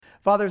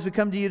Father, as we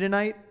come to you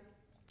tonight,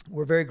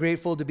 we're very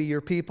grateful to be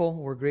your people.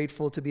 We're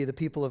grateful to be the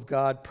people of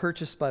God,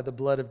 purchased by the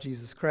blood of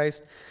Jesus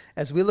Christ.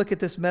 As we look at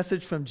this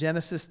message from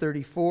Genesis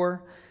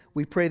 34,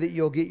 we pray that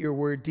you'll get your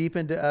word deep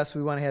into us.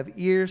 We want to have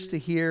ears to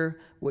hear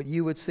what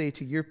you would say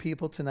to your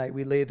people tonight.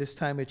 We lay this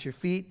time at your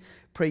feet.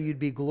 Pray you'd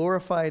be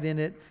glorified in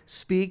it.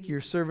 Speak.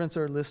 Your servants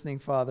are listening,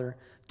 Father.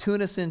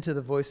 Tune us into the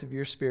voice of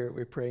your Spirit,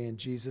 we pray in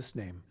Jesus'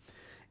 name.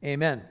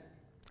 Amen.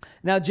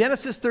 Now,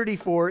 Genesis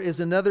 34 is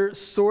another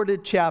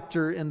sordid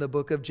chapter in the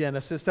book of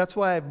Genesis. That's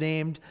why I've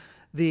named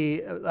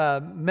the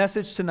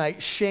message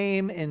tonight,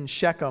 Shame in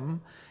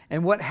Shechem.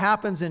 And what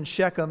happens in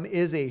Shechem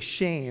is a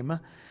shame.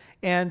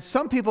 And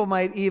some people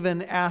might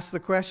even ask the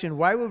question,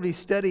 why would we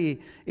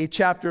study a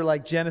chapter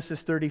like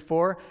Genesis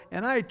 34?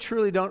 And I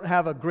truly don't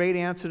have a great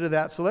answer to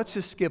that, so let's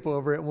just skip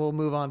over it and we'll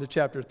move on to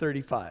chapter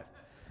 35.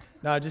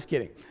 No, just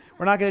kidding.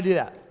 We're not going to do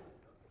that.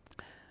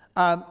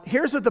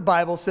 Here's what the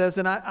Bible says,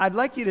 and I'd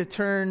like you to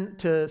turn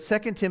to 2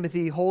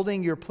 Timothy,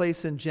 holding your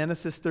place in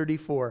Genesis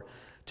 34,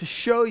 to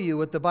show you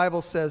what the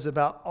Bible says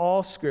about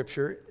all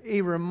Scripture,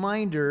 a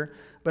reminder,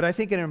 but I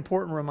think an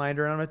important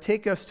reminder, and I'm going to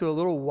take us to a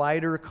little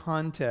wider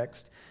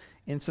context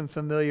in some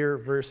familiar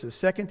verses.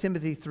 2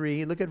 Timothy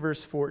 3, look at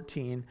verse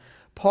 14.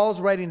 Paul's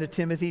writing to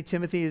Timothy.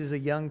 Timothy is a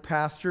young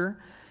pastor.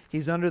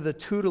 He's under the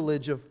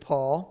tutelage of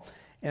Paul,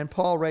 and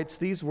Paul writes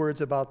these words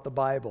about the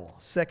Bible.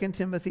 2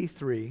 Timothy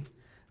 3,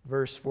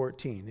 verse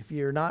 14. If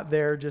you're not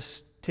there,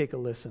 just take a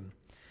listen.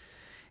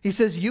 He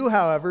says, "You,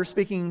 however,"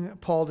 speaking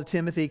Paul to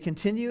Timothy,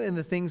 "continue in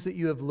the things that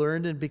you have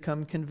learned and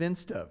become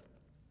convinced of,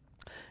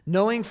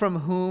 knowing from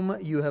whom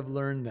you have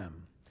learned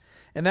them,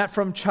 and that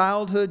from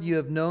childhood you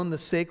have known the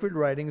sacred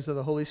writings of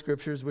the Holy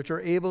Scriptures, which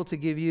are able to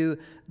give you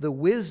the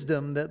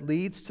wisdom that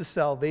leads to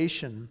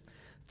salvation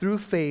through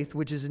faith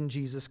which is in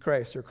Jesus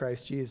Christ," or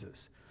Christ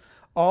Jesus.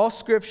 "All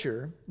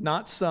Scripture,"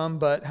 not some,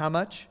 but how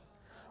much?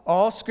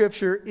 "All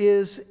Scripture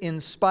is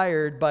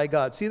inspired by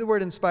God." See the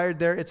word inspired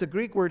there? It's a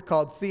Greek word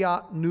called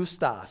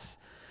theopneustos.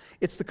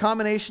 It's the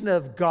combination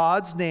of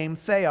God's name,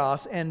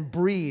 theos, and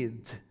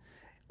breathed.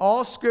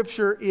 All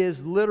Scripture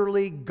is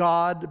literally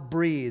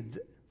God-breathed.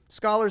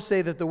 Scholars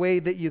say that the way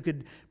that you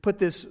could put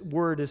this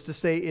word is to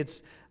say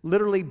it's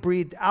literally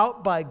breathed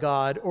out by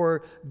God,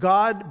 or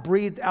God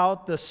breathed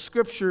out the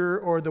Scripture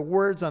or the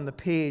words on the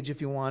page,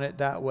 if you want it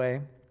that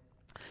way.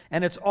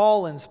 And it's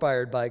all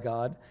inspired by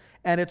God.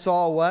 And it's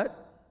all what?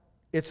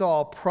 It's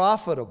all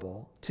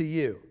profitable to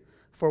you.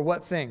 For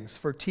what things?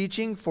 For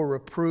teaching, for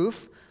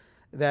reproof,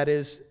 that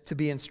is, to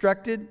be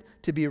instructed,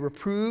 to be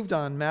reproved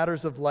on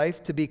matters of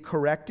life, to be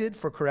corrected,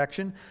 for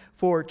correction,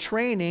 for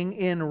training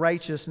in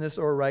righteousness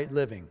or right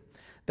living,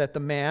 that the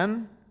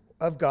man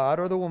of God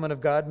or the woman of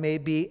God may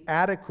be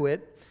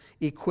adequate,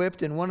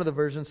 equipped, and one of the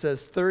versions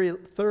says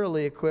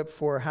thoroughly equipped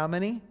for how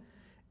many?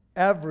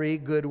 Every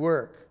good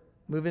work.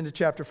 Move into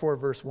chapter 4,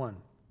 verse 1.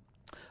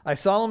 "I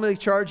solemnly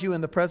charge you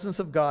in the presence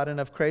of God and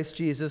of Christ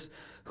Jesus,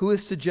 who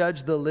is to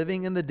judge the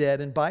living and the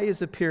dead, and by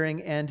his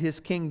appearing and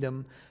his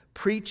kingdom,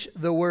 preach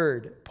the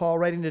word." Paul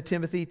writing to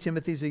Timothy.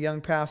 Timothy's a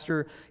young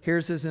pastor.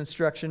 Here's his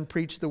instruction.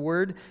 Preach the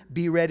word.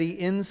 Be ready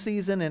in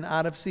season and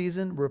out of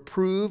season.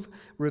 Reprove,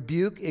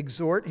 rebuke,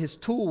 exhort. His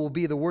tool will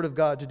be the word of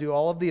God to do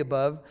all of the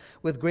above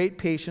with great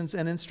patience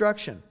and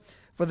instruction.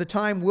 For the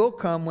time will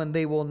come when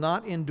they will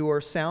not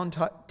endure sound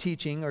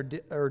teaching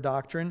or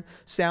doctrine.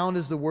 Sound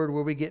is the word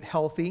where we get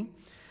healthy.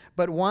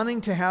 But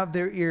wanting to have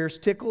their ears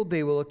tickled,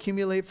 they will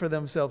accumulate for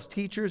themselves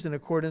teachers in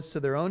accordance to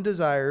their own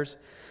desires,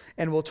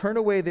 and will turn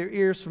away their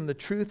ears from the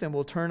truth and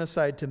will turn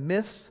aside to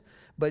myths.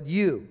 But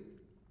you,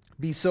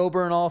 be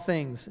sober in all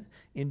things,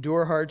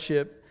 endure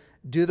hardship,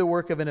 do the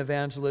work of an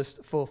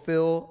evangelist,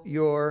 fulfill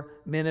your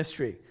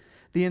ministry.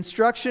 The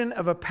instruction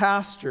of a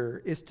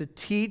pastor is to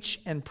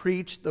teach and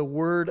preach the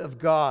word of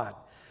God.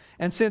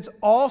 And since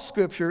all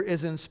Scripture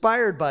is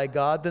inspired by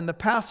God, then the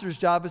pastor's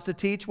job is to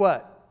teach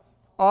what?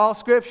 All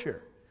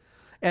Scripture.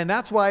 And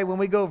that's why when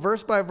we go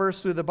verse by verse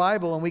through the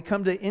Bible and we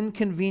come to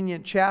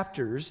inconvenient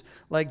chapters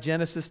like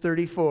Genesis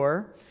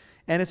 34,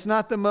 and it's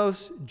not the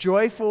most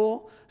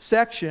joyful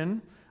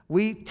section,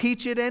 we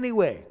teach it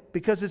anyway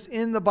because it's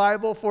in the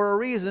Bible for a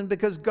reason,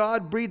 because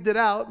God breathed it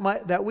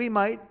out that we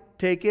might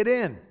take it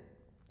in.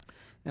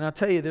 And I'll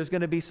tell you, there's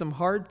going to be some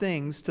hard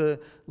things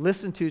to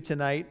listen to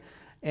tonight,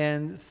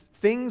 and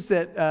things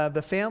that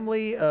the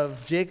family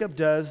of Jacob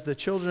does, the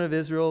children of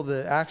Israel,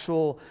 the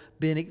actual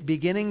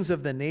beginnings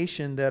of the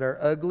nation that are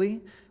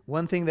ugly.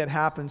 One thing that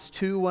happens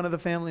to one of the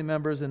family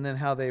members, and then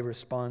how they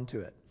respond to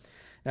it.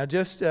 Now,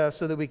 just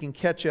so that we can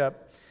catch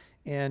up,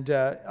 and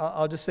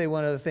I'll just say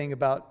one other thing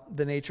about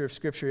the nature of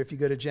Scripture. If you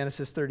go to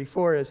Genesis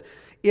 34, is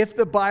if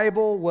the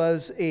Bible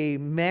was a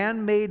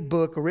man-made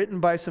book written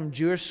by some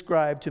Jewish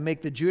scribe to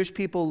make the Jewish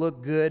people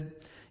look good,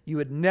 you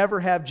would never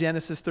have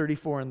Genesis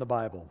 34 in the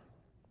Bible.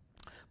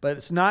 But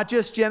it's not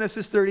just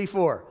Genesis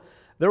 34.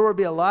 There would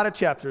be a lot of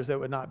chapters that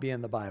would not be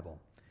in the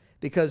Bible.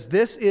 because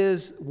this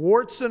is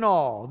warts and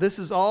all. This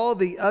is all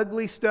the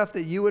ugly stuff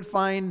that you would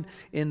find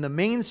in the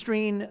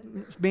mainstream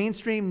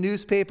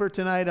newspaper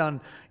tonight on,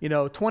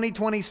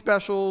 2020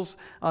 specials,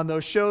 on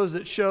those shows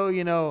that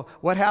show,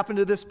 what happened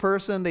to this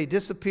person. They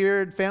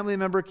disappeared, family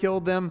member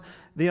killed them.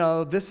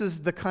 This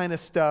is the kind of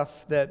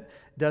stuff that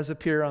does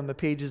appear on the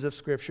pages of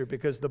Scripture,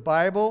 because the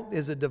Bible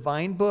is a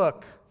divine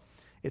book.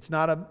 It's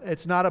not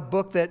a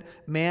book that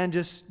man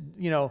just,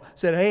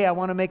 said, hey, I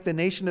want to make the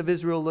nation of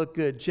Israel look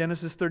good.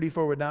 Genesis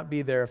 34 would not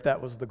be there if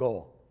that was the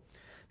goal.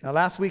 Now,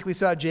 last week we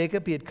saw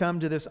Jacob. He had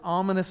come to this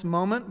ominous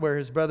moment where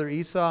his brother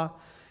Esau,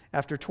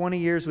 after 20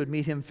 years, would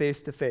meet him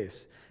face to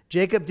face.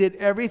 Jacob did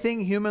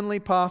everything humanly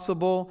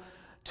possible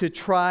to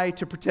try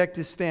to protect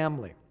his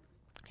family.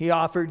 He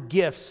offered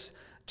gifts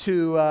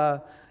to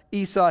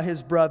Esau,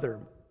 his brother.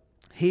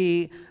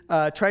 He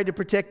tried to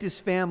protect his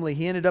family.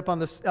 He ended up on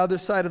the other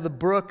side of the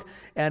brook,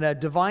 and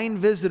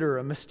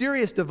a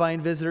mysterious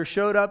divine visitor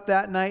showed up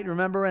that night,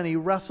 remember, and he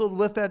wrestled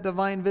with that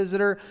divine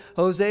visitor.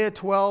 Hosea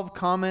 12,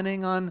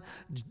 commenting on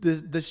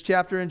this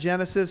chapter in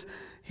Genesis,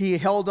 he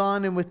held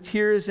on and with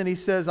tears, and he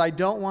says, I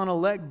don't want to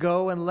let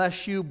go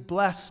unless you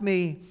bless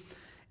me.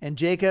 And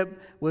Jacob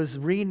was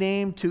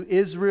renamed to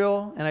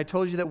Israel, and I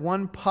told you that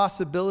one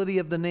possibility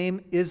of the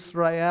name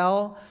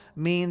Israel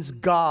means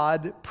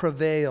God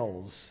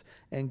prevails.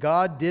 And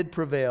God did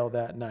prevail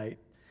that night.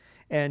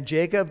 And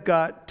Jacob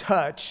got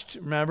touched,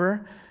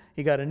 remember?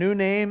 He got a new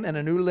name and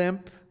a new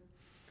limp,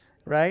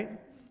 right?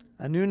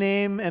 A new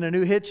name and a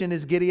new hitch in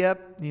his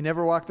giddy-up. He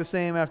never walked the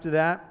same after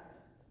that.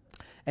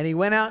 And he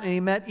went out and he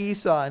met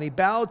Esau, and he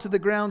bowed to the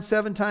ground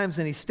 7 times,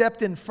 and he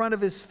stepped in front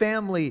of his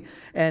family,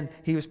 and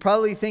he was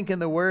probably thinking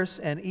the worst.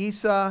 And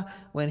Esau,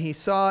 when he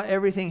saw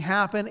everything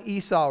happen,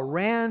 Esau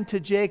ran to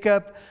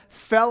Jacob,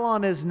 fell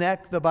on his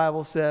neck, the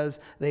Bible says.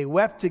 They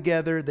wept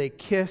together, they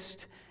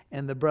kissed,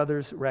 and the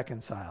brothers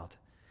reconciled.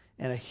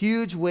 And a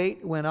huge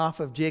weight went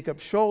off of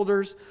Jacob's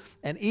shoulders.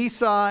 And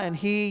Esau and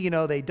he,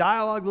 they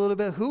dialogued a little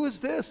bit. Who is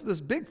this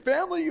big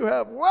family you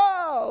have?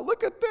 Wow,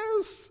 look at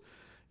this.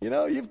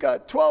 You've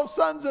got 12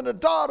 sons and a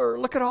daughter.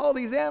 Look at all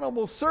these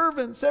animals,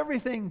 servants,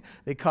 everything.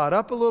 They caught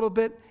up a little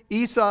bit.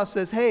 Esau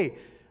says, hey,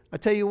 I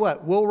tell you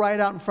what, we'll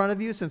ride out in front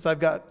of you since I've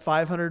got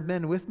 500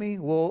 men with me.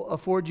 We'll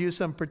afford you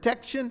some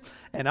protection,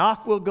 and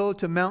off we'll go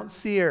to Mount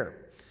Seir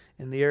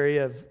in the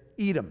area of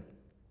Edom.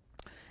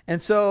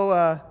 And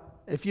so,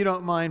 if you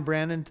don't mind,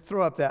 Brandon,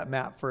 throw up that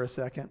map for a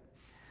second.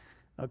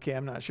 Okay,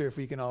 I'm not sure if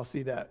we can all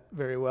see that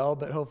very well,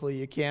 but hopefully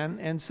you can.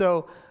 And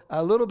so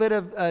a little bit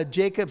of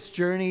Jacob's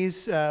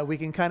journeys. We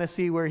can kind of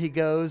see where he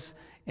goes.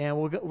 And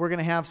we're going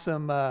to have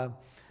some,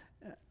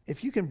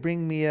 if you can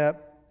bring me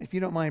up, if you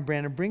don't mind,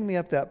 Brandon, bring me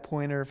up that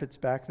pointer if it's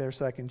back there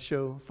so I can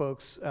show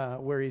folks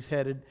where he's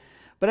headed.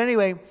 But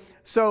anyway,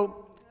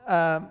 so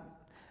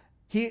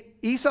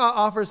Esau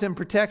offers him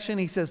protection.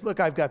 He says,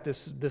 look, I've got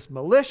this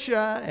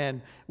militia,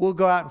 and we'll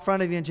go out in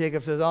front of you. And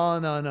Jacob says, oh,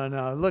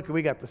 no. Look,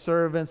 we got the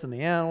servants and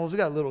the animals. We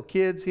got little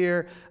kids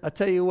here. I'll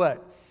tell you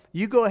what.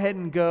 You go ahead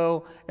and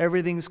go.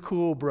 Everything's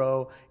cool,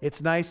 bro.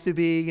 It's nice to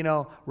be,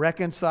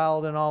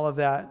 reconciled and all of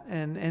that.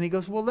 And he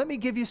goes, well, let me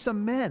give you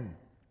some men.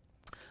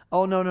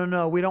 Oh,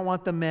 no. We don't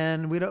want the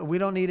men. We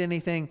don't need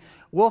anything.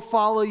 We'll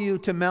follow you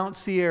to Mount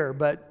Seir.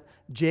 But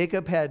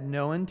Jacob had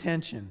no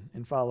intention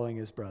in following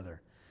his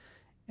brother.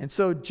 And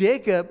so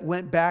Jacob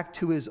went back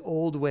to his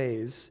old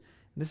ways.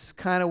 This is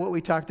kind of what we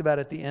talked about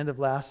at the end of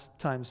last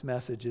time's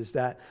message, is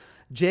that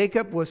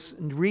Jacob was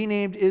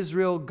renamed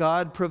Israel,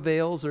 God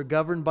prevails, or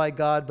governed by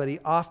God, but he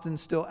often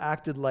still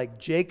acted like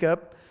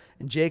Jacob.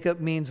 And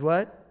Jacob means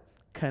what?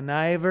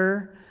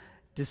 Conniver,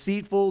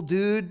 deceitful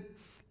dude.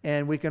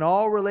 And we can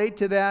all relate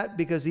to that,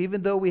 because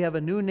even though we have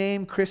a new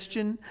name,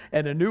 Christian,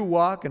 and a new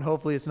walk, and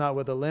hopefully it's not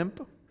with a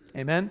limp,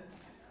 amen?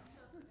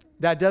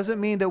 That doesn't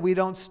mean that we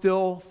don't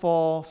still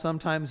fall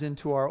sometimes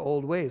into our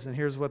old ways. And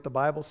here's what the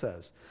Bible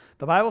says.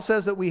 The Bible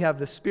says that we have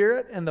the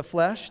spirit and the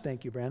flesh.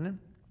 Thank you, Brandon.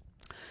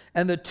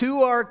 And the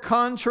two are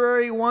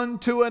contrary one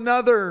to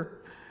another.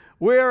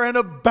 We're in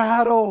a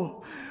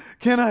battle.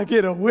 Can I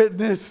get a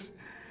witness?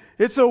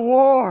 It's a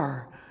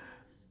war.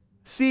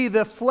 See,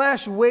 the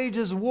flesh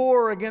wages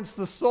war against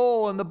the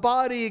soul, and the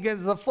body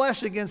against the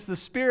flesh, against the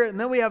spirit. And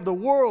then we have the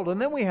world,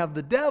 and then we have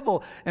the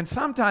devil. And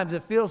sometimes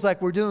it feels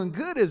like we're doing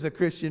good as a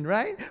Christian,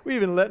 right? We're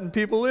even letting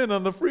people in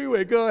on the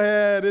freeway. Go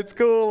ahead, it's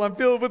cool. I'm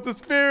filled with the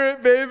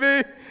Spirit,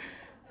 baby.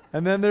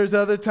 And then there's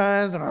other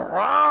times, and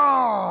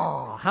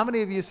how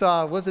many of you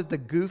saw, was it the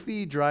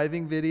Goofy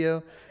driving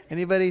video?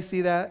 Anybody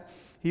see that?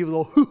 He was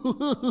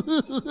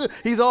all,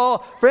 he's all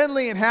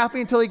friendly and happy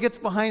until he gets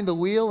behind the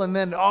wheel, and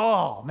then,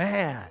 oh,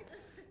 man.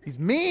 He's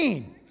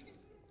mean.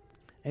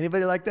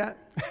 Anybody like that?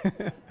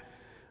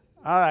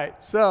 All right,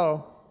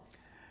 so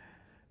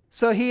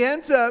he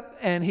ends up,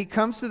 and he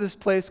comes to this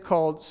place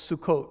called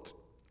Sukkot.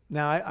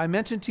 Now, I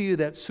mentioned to you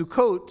that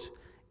Sukkot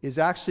is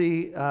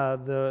actually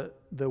the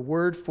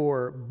word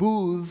for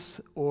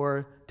booths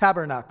or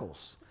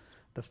tabernacles.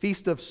 The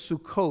Feast of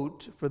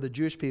Sukkot for the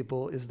Jewish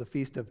people is the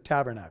Feast of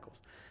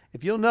Tabernacles.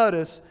 If you'll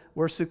notice,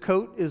 where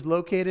Sukkot is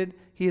located,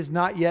 he is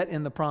not yet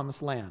in the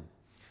Promised Land.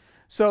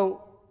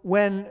 So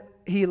when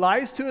he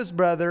lies to his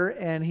brother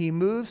and he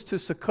moves to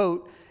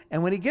Sukkot,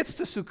 and when he gets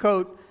to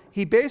Sukkot,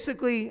 he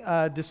basically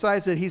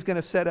decides that he's going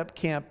to set up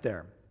camp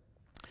there.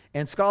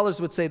 And scholars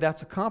would say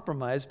that's a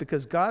compromise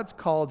because God's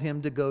called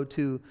him to go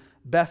to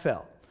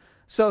Bethel.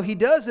 So he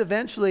does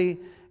eventually,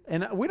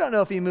 and we don't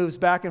know if he moves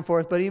back and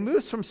forth, but he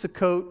moves from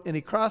Sukkot and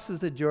he crosses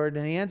the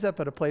Jordan and he ends up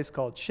at a place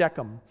called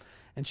Shechem.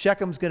 And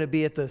Shechem's going to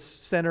be at the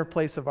center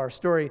place of our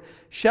story.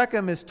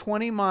 Shechem is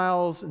 20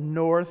 miles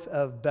north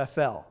of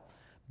Bethel.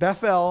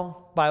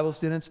 Bethel, Bible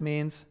students,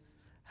 means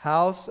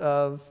house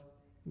of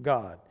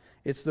God.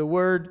 It's the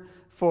word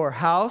for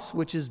house,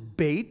 which is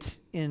Beit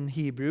in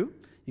Hebrew.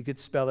 You could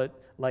spell it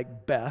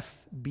like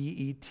Beth,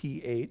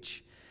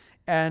 B-E-T-H.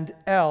 And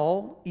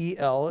El,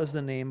 E-L, is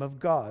the name of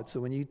God. So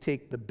when you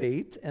take the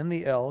Beit and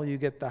the El, you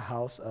get the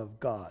house of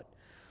God.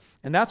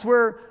 And that's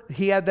where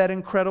he had that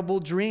incredible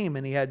dream,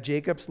 and he had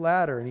Jacob's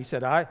ladder, and he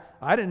said, I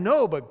didn't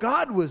know, but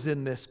God was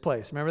in this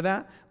place. Remember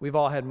that? We've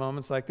all had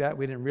moments like that.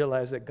 We didn't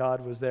realize that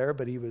God was there,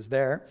 but he was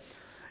there.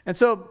 And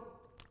so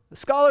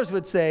scholars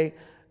would say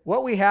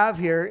what we have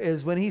here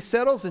is when he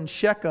settles in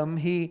Shechem,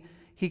 he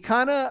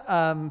kind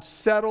of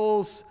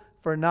settles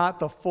for not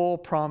the full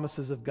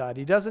promises of God.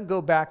 He doesn't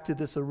go back to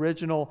this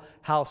original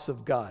house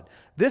of God.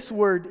 This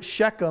word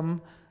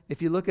Shechem,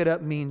 if you look it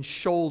up, means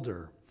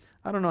shoulder.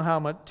 I don't know how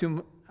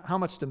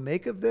much to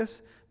make of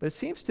this, but it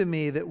seems to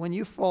me that when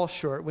you fall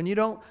short, when you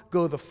don't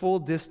go the full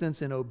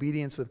distance in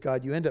obedience with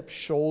God, you end up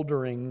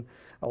shouldering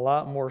a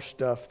lot more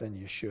stuff than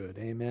you should.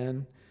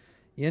 Amen?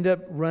 You end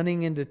up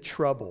running into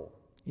trouble.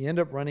 You end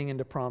up running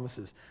into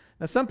promises.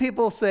 Now, some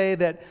people say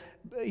that,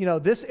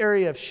 this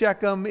area of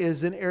Shechem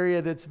is an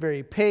area that's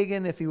very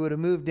pagan. If he would have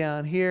moved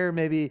down here,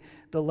 maybe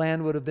the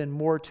land would have been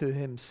more to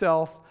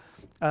himself.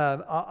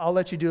 I'll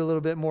let you do a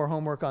little bit more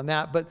homework on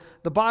that. But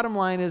the bottom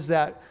line is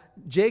that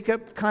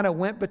Jacob kind of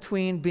went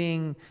between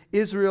being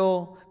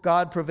Israel,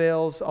 God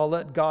prevails, I'll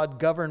let God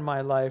govern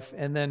my life.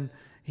 And then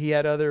he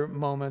had other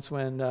moments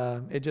when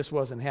it just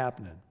wasn't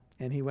happening.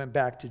 And he went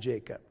back to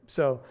Jacob.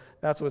 So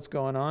that's what's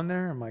going on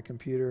there. And my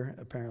computer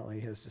apparently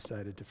has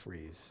decided to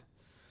freeze.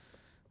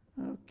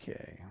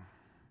 Okay.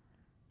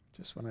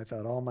 Just when I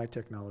thought all my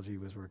technology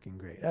was working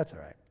great. That's all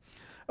right.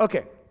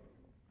 Okay.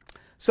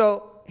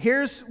 So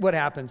here's what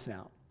happens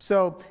now.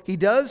 So he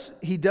does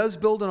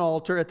build an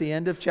altar at the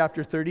end of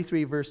chapter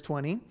 33, verse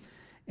 20.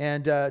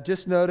 And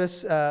just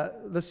notice,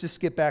 let's just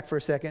skip back for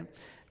a second.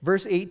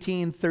 Verse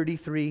 18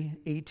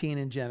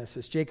 in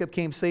Genesis. Jacob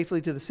came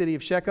safely to the city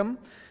of Shechem,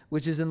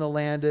 which is in the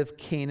land of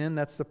Canaan.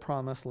 That's the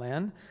promised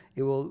land.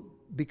 It will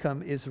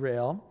become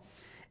Israel.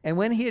 And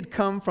when he had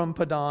come from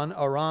Padan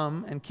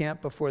Aram and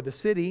camped before the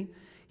city,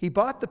 he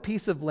bought the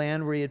piece of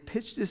land where he had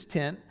pitched his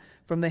tent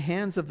from the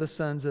hands of the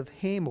sons of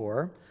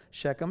Hamor,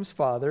 Shechem's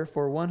father,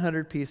 for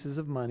 100 pieces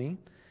of money.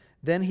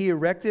 Then he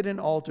erected an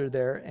altar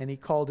there, and he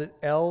called it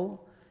Elohe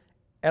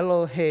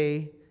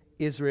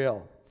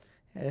Israel.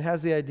 It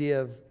has the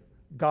idea of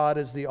God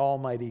as the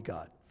Almighty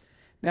God.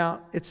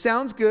 Now, it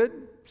sounds good,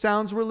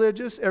 sounds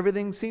religious,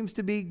 everything seems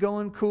to be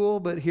going cool,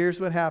 but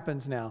here's what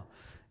happens now.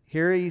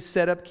 Here he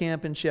set up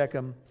camp in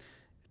Shechem.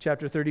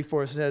 Chapter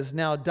 34 says,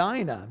 Now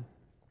Dinah,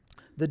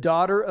 the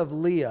daughter of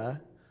Leah,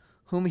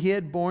 whom she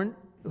had born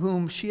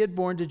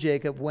to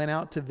Jacob, went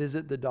out to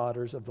visit the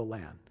daughters of the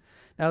land.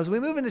 Now, as we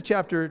move into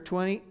chapter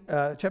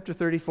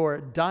 34,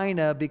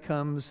 Dinah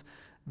becomes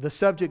the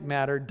subject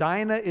matter.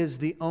 Dinah is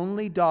the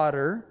only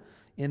daughter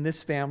in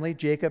this family.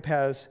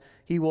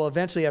 He will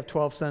eventually have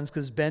 12 sons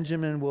because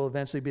Benjamin will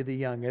eventually be the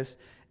youngest,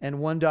 and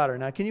one daughter.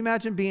 Now, can you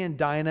imagine being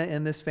Dinah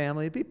in this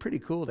family? It'd be pretty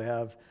cool to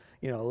have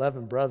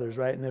 11 brothers,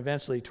 right? And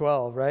eventually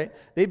 12, right?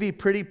 They'd be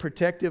pretty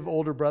protective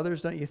older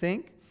brothers, don't you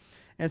think?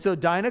 And so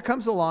Dinah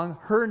comes along.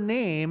 Her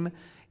name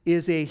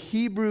is a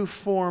Hebrew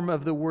form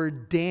of the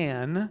word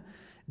Dan.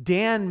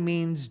 Dan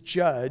means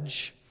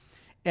judge.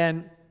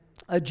 And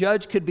a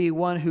judge could be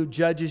one who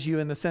judges you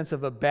in the sense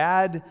of a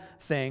bad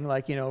thing,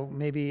 like,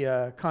 maybe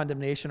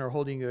condemnation or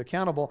holding you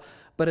accountable.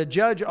 But a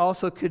judge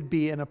also could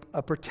be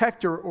a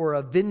protector or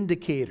a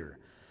vindicator.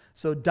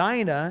 So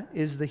Dinah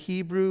is the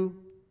Hebrew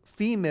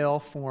female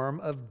form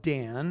of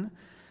Dan.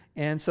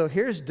 And so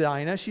here's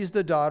Dinah. She's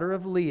the daughter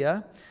of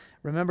Leah.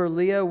 Remember,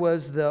 Leah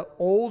was the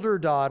older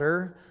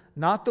daughter,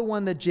 not the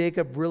one that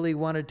Jacob really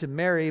wanted to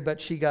marry, but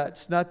she got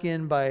snuck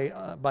in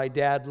by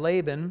dad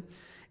Laban.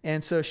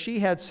 And so she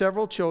had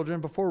several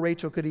children. Before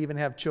Rachel could even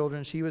have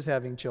children, she was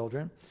having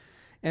children.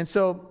 And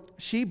so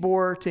she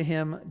bore to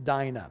him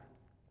Dinah.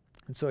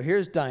 And so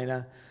here's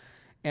Dinah.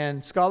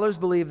 And scholars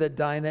believe that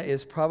Dinah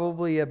is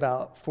probably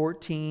about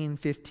 14,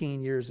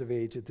 15 years of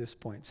age at this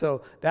point.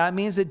 So that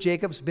means that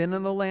Jacob's been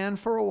in the land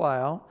for a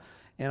while.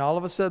 And all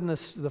of a sudden,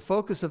 the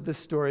focus of this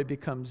story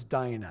becomes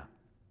Dinah.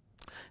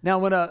 Now,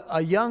 when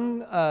a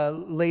young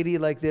lady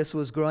like this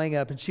was growing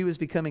up and she was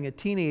becoming a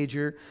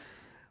teenager,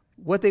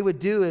 what they would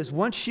do is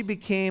once she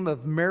became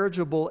of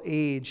marriageable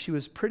age, she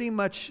was pretty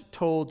much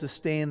told to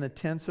stay in the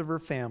tents of her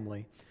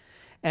family.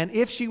 And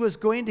if she was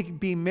going to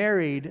be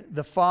married,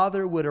 the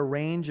father would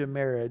arrange a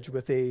marriage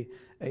with a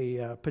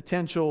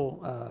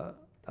potential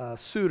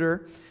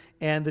suitor.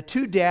 And the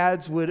two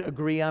dads would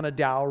agree on a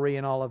dowry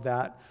and all of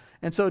that.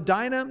 And so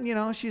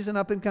Dinah, she's an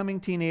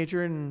up-and-coming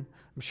teenager, and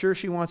I'm sure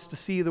she wants to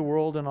see the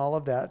world and all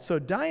of that. So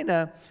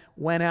Dinah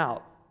went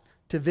out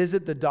to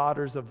visit the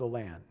daughters of the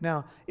land.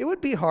 Now, it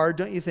would be hard,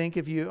 don't you think,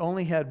 if you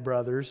only had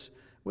brothers?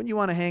 Wouldn't you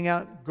want to hang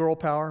out, girl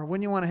power?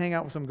 Wouldn't you want to hang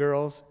out with some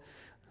girls,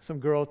 some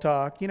girl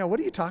talk? What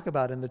do you talk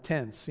about in the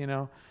tents,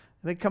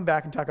 They come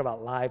back and talk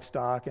about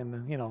livestock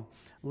and,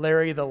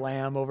 Larry the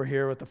lamb over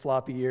here with the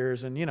floppy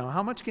ears. And,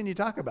 how much can you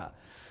talk about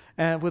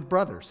with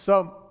brothers?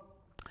 So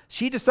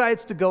she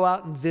decides to go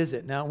out and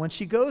visit. Now, when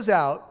she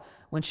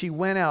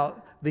went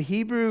out, the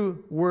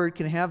Hebrew word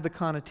can have the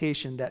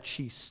connotation that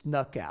she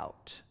snuck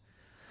out.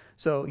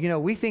 So,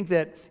 we think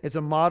that it's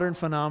a modern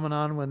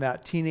phenomenon when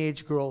that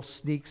teenage girl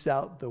sneaks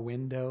out the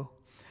window.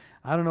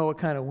 I don't know what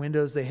kind of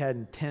windows they had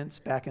in tents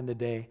back in the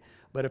day,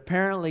 but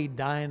apparently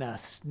Dinah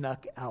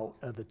snuck out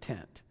of the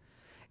tent.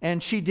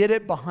 And she did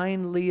it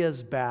behind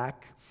Leah's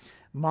back.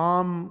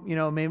 Mom,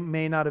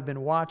 may not have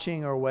been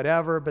watching or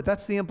whatever, but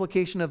that's the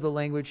implication of the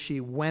language. She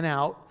went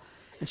out,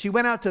 and she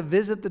went out to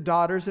visit the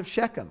daughters of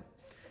Shechem.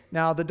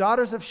 Now, the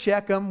daughters of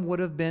Shechem would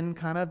have been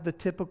kind of the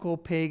typical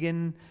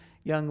pagan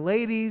young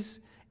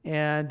ladies,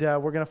 and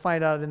we're going to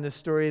find out in this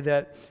story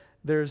that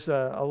there's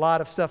a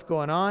lot of stuff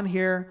going on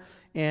here.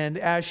 And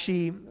as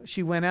she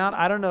went out,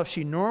 I don't know if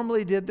she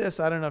normally did this.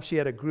 I don't know if she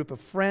had a group of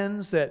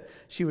friends that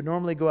she would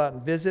normally go out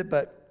and visit,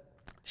 but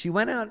she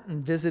went out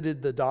and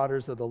visited the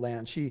daughters of the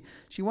land. She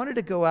wanted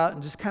to go out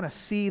and just kind of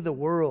see the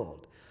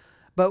world.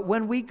 But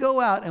when we go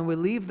out and we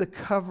leave the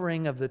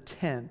covering of the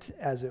tent,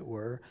 as it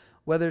were,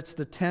 whether it's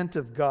the tent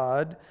of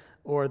God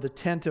or the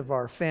tent of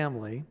our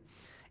family,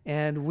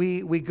 and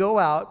we go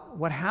out,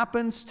 what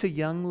happens to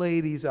young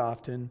ladies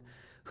often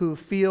who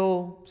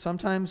feel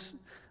sometimes,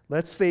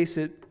 let's face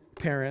it,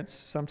 parents,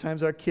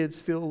 sometimes our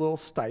kids feel a little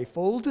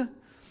stifled,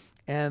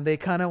 and they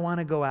kind of want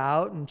to go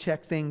out and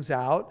check things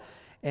out.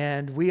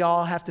 And we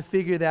all have to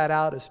figure that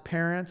out as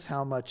parents,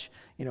 how much,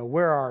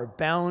 where are our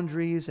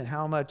boundaries and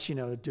how much,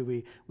 do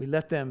we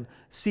let them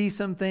see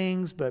some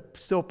things but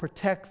still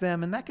protect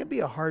them. And that can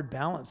be a hard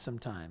balance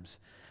sometimes.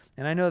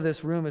 And I know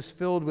this room is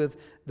filled with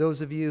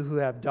those of you who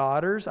have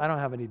daughters. I don't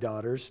have any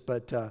daughters,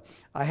 but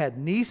I had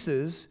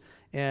nieces.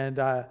 And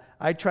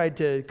I tried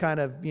to kind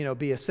of,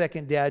 be a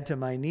second dad to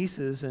my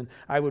nieces, and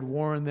I would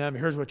warn them,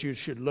 here's what you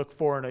should look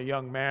for in a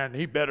young man.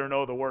 He better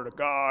know the Word of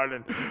God,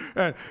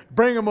 and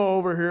bring him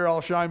over here.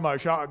 I'll shine my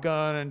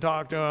shotgun and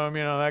talk to him,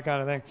 that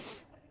kind of thing.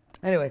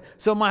 Anyway,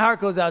 so my heart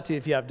goes out to you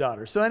if you have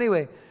daughters. So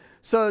anyway,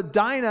 so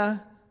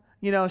Dinah,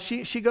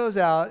 she goes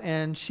out,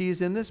 and she's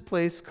in this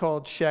place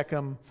called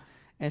Shechem,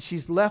 and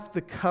she's left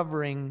the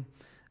covering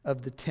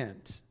of the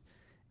tent.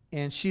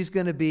 And she's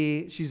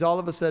all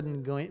of a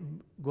sudden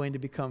going to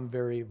become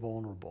very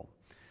vulnerable.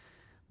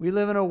 We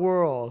live in a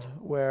world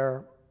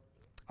where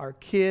our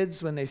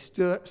kids, when they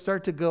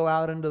start to go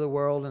out into the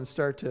world and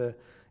start to,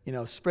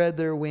 spread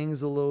their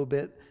wings a little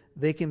bit,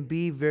 they can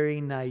be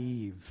very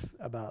naive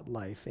about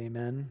life.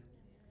 Amen.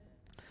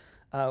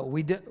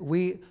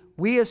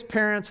 We as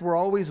parents were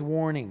always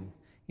warning.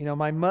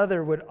 My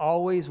mother would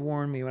always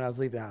warn me when I was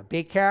leaving the house.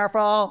 Be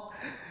careful.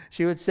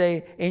 She would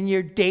say, in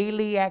your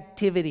daily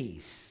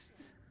activities.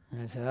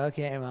 And I said,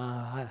 okay,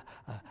 Mom.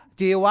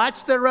 Do you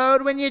watch the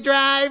road when you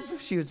drive?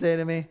 She would say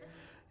to me.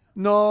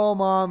 No,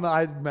 Mom.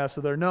 I'd mess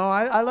with her. No,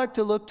 I like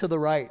to look to the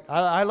right.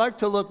 I like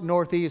to look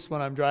northeast when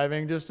I'm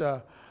driving, just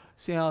to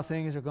see how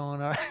things are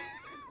going on.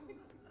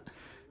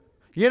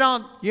 You're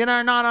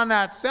not on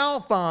that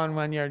cell phone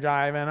when you're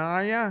driving,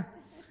 are you?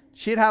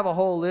 She'd have a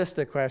whole list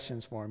of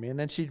questions for me, and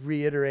then she'd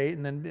reiterate,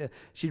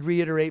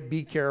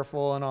 be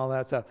careful and all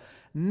that stuff.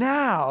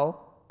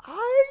 Now,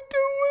 I do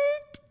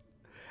it.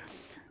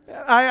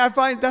 I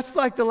find that's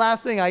like the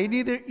last thing. I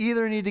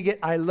either need to get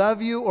I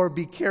love you or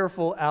be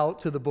careful out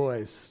to the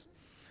boys.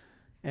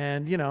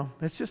 And,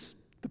 it's just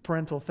the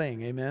parental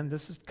thing, amen?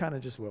 This is kind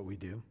of just what we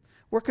do.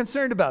 We're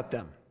concerned about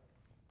them.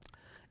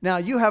 Now,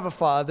 you have a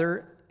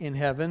Father in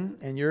heaven,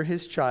 and you're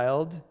His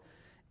child,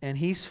 and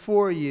He's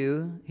for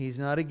you. He's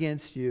not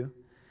against you.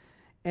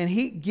 And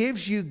He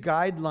gives you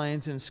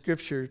guidelines in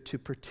Scripture to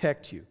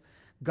protect you.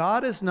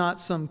 God is not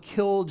some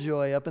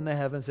killjoy up in the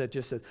heavens that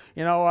just says,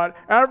 you know what,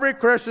 every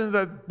Christian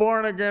that's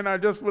born again,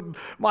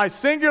 my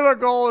singular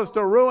goal is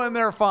to ruin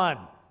their fun.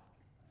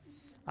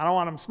 I don't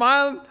want them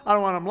smiling. I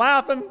don't want them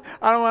laughing.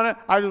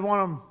 I just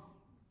want them,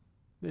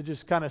 they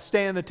just kind of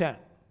stay in the tent.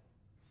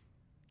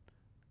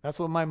 That's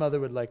what my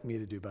mother would like me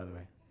to do, by the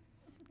way.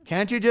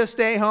 Can't you just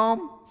stay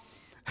home?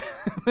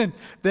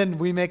 Then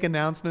we make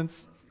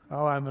announcements.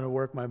 Oh, I'm going to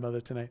work my mother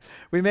tonight.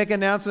 We make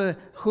announcements.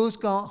 Who's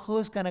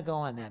going to go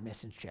on that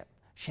mission trip?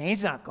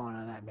 Shane's not going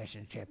on that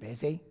mission trip, is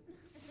he?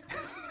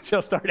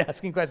 She'll start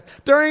asking questions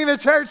during the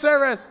church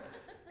service.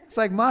 It's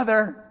like,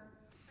 Mother,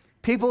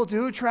 people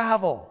do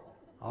travel.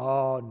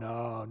 Oh,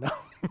 no.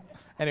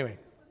 Anyway.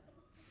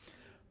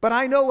 But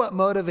I know what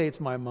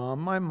motivates my mom.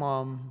 My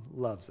mom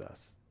loves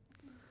us.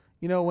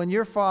 When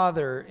your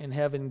Father in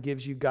heaven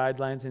gives you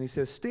guidelines and He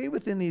says, stay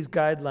within these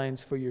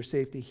guidelines for your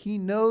safety, He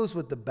knows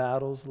what the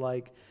battle's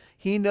like.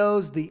 He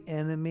knows the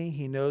enemy.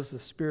 He knows the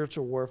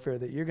spiritual warfare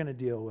that you're going to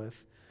deal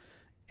with.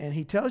 And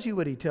he tells you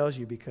what he tells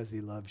you because he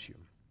loves you.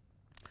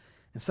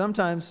 And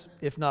sometimes,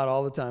 if not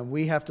all the time,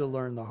 we have to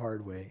learn the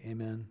hard way.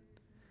 Amen.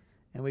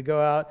 And we go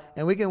out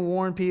and we can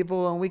warn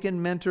people and we can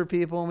mentor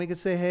people and we can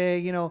say,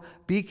 hey,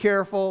 be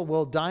careful.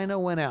 Well, Dinah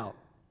went out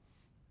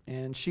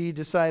and she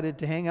decided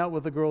to hang out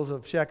with the girls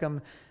of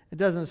Shechem. It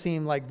doesn't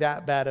seem like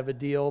that bad of a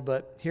deal,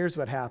 but here's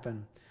what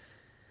happened.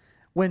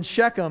 When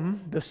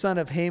Shechem, the son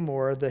of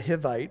Hamor the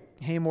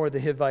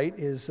Hivite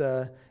is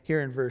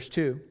here in verse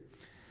 2.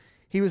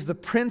 He was the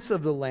prince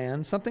of the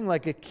land, something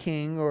like a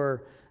king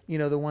or,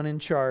 the one in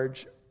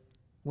charge.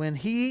 When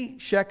he,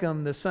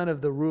 Shechem, the son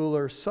of the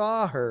ruler,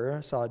 saw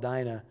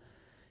Dinah,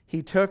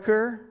 he took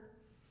her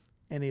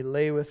and he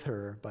lay with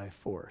her by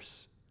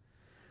force.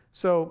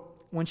 So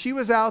when she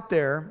was out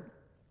there,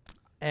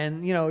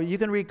 and you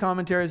can read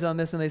commentaries on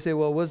this and they say,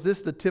 well, was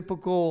this the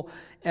typical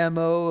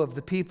MO of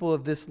the people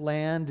of this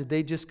land? Did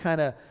they just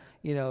kind of,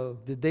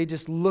 did they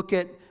just look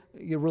at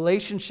your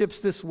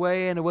relationships this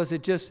way? And was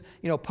it just,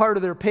 part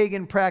of their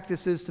pagan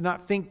practices to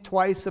not think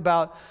twice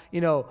about,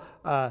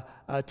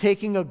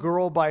 taking a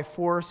girl by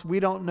force?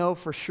 We don't know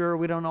for sure.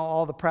 We don't know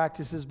all the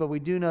practices, but we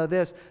do know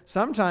this.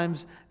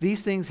 Sometimes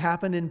these things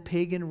happen in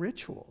pagan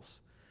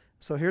rituals.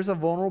 So here's a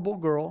vulnerable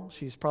girl.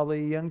 She's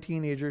probably a young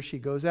teenager. She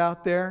goes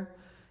out there,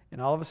 and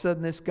all of a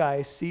sudden this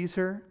guy sees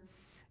her.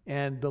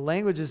 And the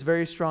language is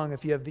very strong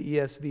if you have the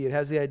ESV. It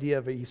has the idea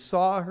of he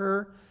saw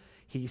her,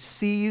 he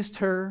seized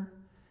her,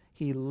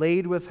 he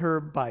laid with her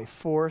by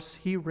force.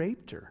 He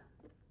raped her.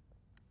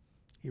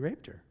 He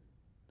raped her.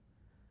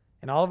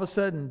 And all of a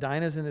sudden,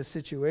 Dinah's in this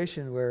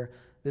situation where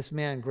this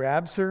man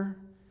grabs her,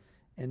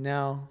 and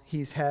now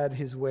he's had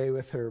his way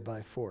with her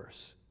by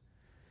force.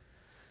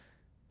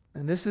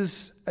 And this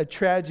is a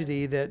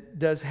tragedy that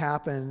does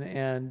happen.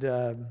 And,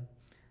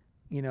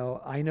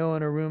 I know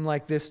in a room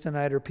like this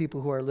tonight, or people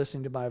who are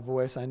listening to my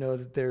voice, I know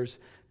that there's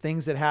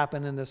things that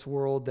happen in this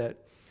world that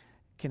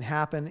can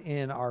happen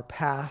in our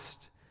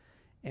past.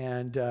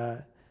 And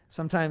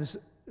sometimes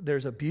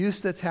there's abuse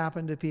that's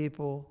happened to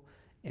people,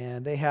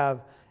 and they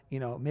have,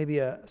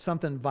 maybe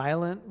something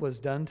violent was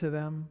done to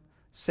them.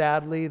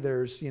 Sadly,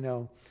 there's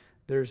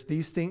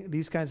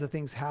these kinds of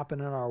things happen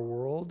in our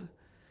world,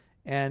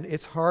 and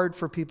it's hard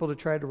for people to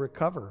try to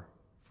recover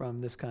from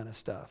this kind of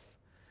stuff.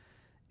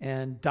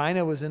 And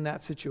Dinah was in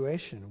that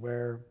situation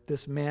where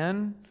this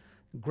man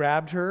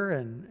grabbed her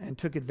and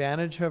took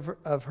advantage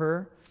of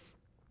her,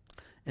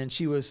 and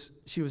she was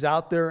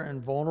out there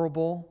and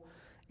vulnerable.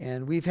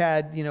 And we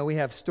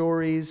have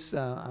stories.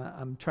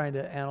 I'm trying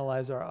to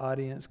analyze our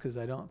audience because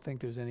I don't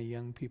think there's any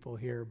young people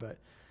here. But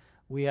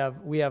we have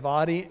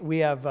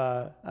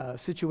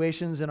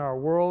situations in our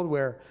world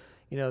where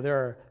there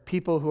are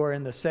people who are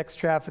in the sex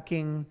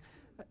trafficking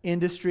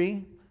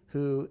industry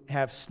who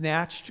have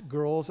snatched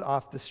girls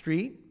off the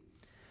street.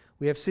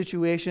 We have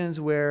situations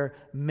where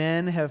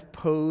men have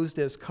posed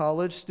as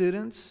college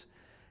students,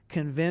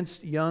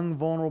 convinced young,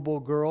 vulnerable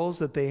girls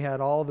that they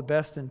had all the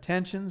best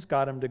intentions,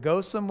 got them to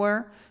go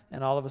somewhere,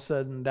 and all of a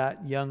sudden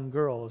that young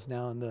girl is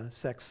now in the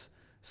sex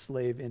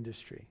slave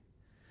industry.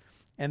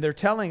 And they're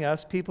telling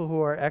us, people who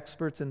are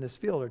experts in this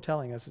field are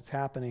telling us it's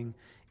happening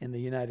in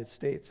the United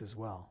States as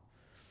well.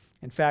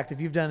 In fact, if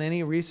you've done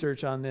any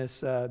research on this,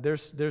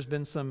 there's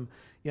been some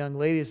young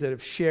ladies that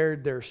have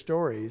shared their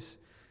stories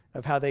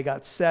of how they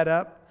got set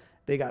up,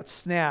 they got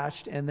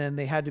snatched, and then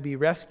they had to be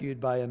rescued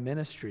by a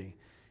ministry.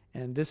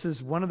 And this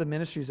is one of the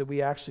ministries that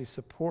we actually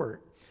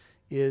support,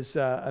 is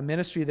a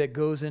ministry that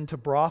goes into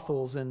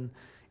brothels and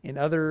in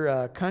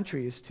other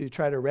countries to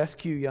try to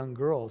rescue young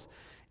girls.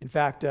 In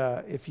fact,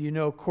 if you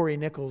know Corey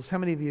Nichols, how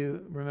many of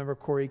you remember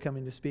Corey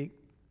coming to speak?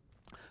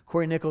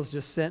 Corey Nichols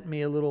just sent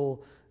me a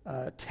little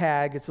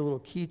tag. It's a little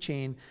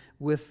keychain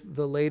with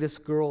the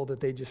latest girl that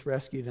they just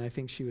rescued, and I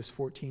think she was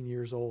 14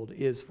 years old.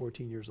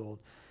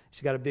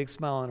 She got a big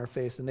smile on her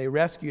face, and they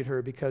rescued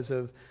her because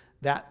of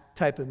that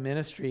type of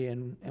ministry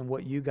and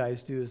what you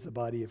guys do as the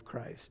body of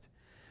Christ.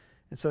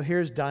 And so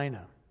here's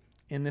Dinah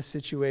in this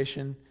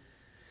situation.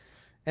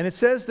 And it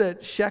says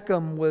that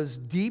Shechem was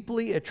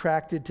deeply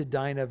attracted to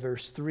Dinah,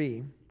 verse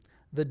 3,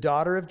 the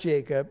daughter of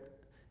Jacob,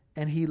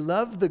 and he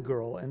loved the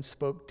girl and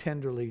spoke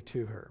tenderly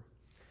to her.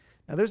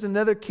 Now there's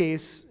another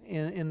case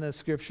in the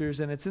scriptures,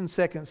 and it's in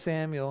 2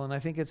 Samuel, and I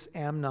think it's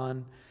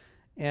Amnon.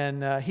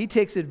 And he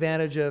takes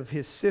advantage of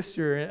his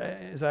sister,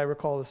 as I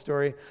recall the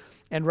story.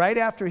 And right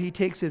after he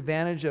takes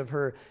advantage of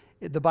her,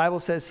 the Bible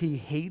says he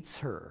hates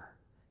her.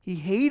 He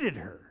hated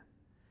her.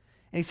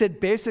 And he said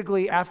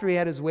basically after he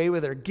had his way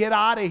with her, get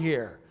out of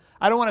here.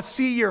 I don't want to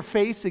see your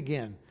face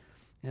again.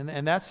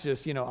 And that's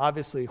just,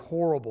 obviously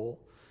horrible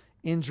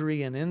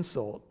injury and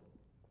insult.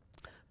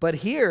 But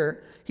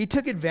here, he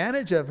took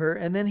advantage of her,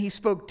 and then he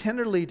spoke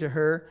tenderly to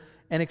her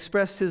and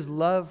expressed his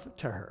love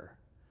to her.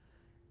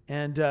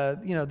 And,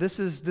 this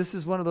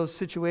is one of those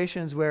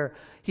situations where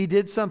he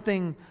did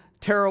something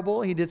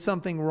terrible. He did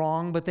something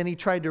wrong, but then he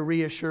tried to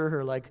reassure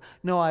her like,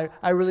 no,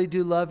 I really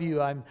do love you.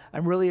 I'm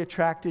really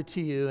attracted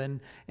to you,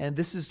 and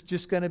this is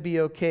just going to be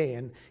okay.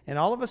 And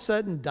all of a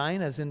sudden,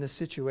 Dinah's in this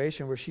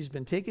situation where she's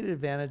been taken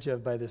advantage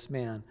of by this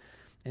man,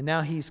 and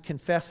now he's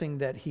confessing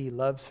that he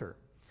loves her.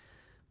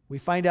 We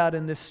find out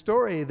in this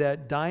story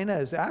that Dinah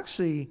is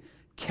actually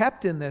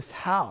kept in this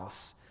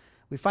house.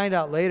 We find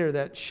out later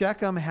that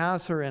Shechem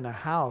has her in a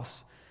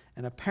house,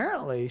 and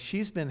apparently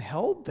she's been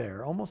held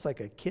there, almost like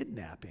a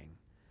kidnapping.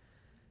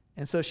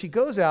 And so she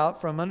goes out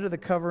from under the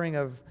covering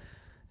of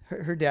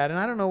her dad. And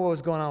I don't know what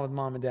was going on with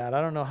mom and dad.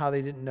 I don't know how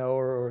they didn't know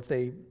or if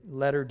they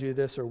let her do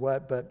this or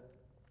what. But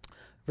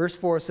verse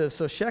 4 says,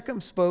 so Shechem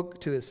spoke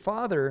to his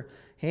father,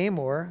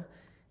 Hamor,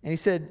 and he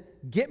said,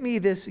 get me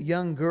this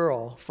young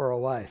girl for a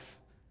wife.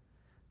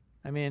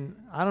 I mean,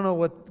 I don't know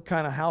what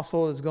kind of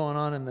household is going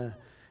on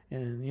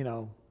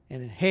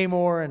in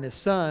Hamor and his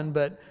son,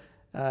 but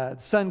the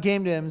son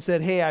came to him and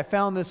said, hey, I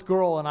found this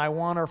girl and I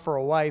want her for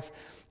a wife.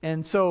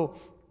 And so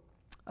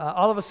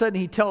all of a sudden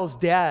he tells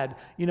dad,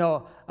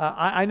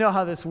 I know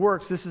how this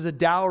works. This is a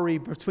dowry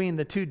between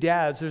the two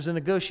dads. There's a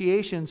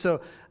negotiation.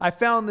 So I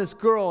found this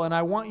girl and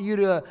I want you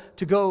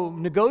to go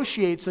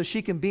negotiate so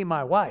she can be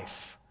my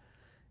wife.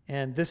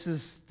 And this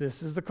is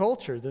the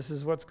culture. This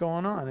is what's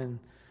going on. And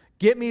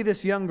get me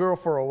this young girl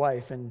for a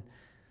wife. And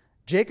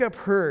Jacob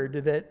heard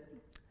that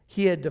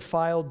he had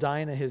defiled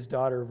Dinah, his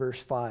daughter, verse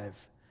 5.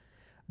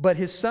 But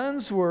his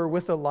sons were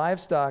with his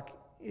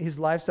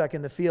livestock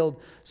in the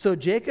field. So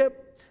Jacob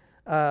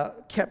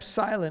kept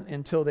silent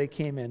until they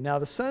came in. Now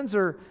the sons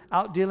are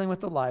out dealing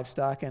with the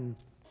livestock, and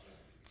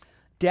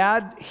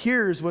dad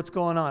hears what's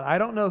going on. I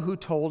don't know who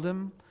told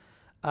him.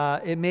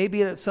 It may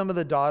be that some of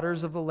the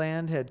daughters of the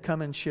land had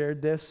come and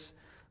shared this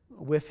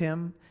with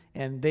him,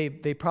 and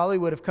they probably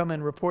would have come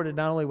and reported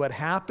not only what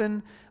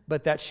happened,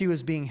 but that she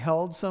was being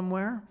held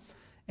somewhere.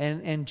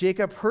 And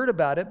Jacob heard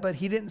about it, but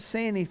he didn't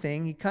say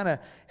anything. He kind of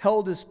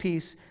held his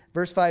peace.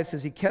 Verse 5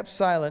 says he kept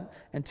silent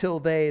until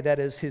they, that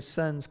is his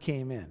sons,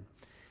 came in.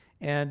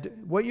 And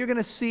what you're going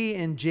to see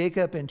in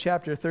Jacob in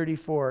chapter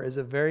 34 is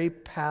a very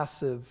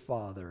passive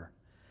father.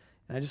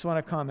 And I just want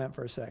to comment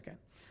for a second.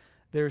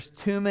 There's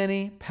too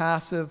many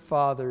passive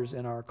fathers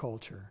in our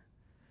culture.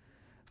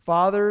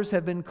 Fathers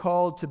have been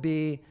called to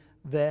be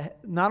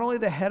not only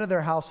the head of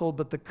their household,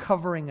 but the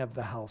covering of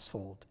the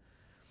household.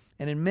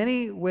 And in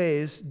many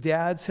ways,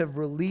 dads have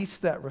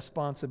released that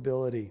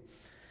responsibility.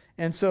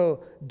 And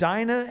so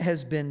Dinah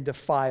has been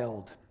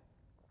defiled.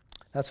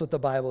 That's what the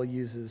Bible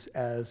uses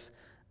as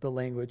the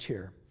language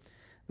here.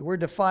 The word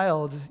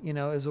defiled,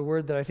 is a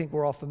word that I think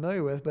we're all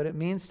familiar with, but it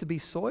means to be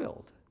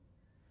soiled.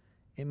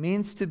 It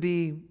means to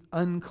be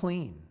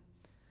unclean.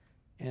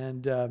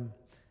 And, I'm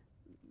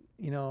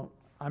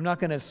not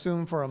going to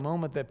assume for a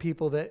moment that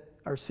people that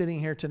are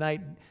sitting here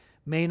tonight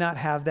may not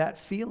have that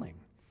feeling.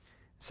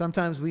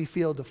 Sometimes we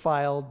feel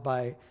defiled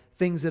by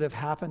things that have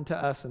happened to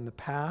us in the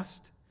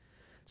past.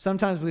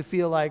 Sometimes we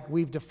feel like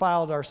we've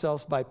defiled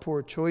ourselves by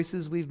poor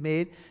choices we've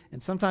made,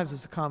 and sometimes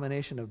it's a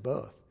combination of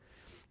both.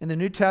 In the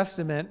New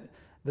Testament,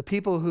 the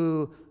people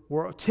who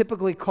were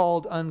typically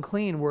called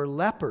unclean were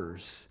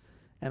lepers,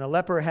 and a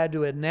leper had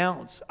to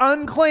announce,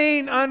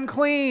 unclean,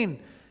 unclean.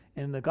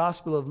 In the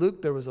Gospel of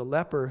Luke, there was a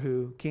leper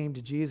who came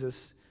to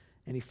Jesus,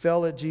 and he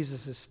fell at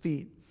Jesus'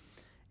 feet.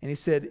 And he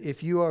said,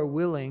 if you are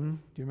willing,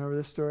 do you remember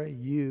this story?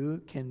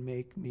 You can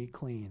make me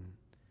clean.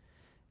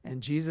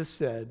 And Jesus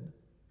said,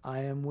 I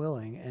am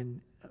willing. And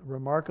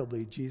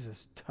remarkably,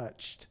 Jesus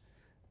touched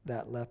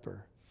that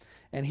leper.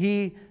 And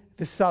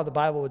this is how the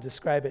Bible would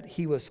describe it,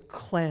 he was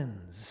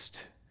cleansed.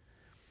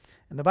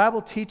 And the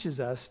Bible teaches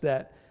us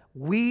that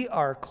we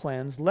are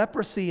cleansed.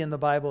 Leprosy in the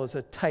Bible is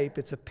a type,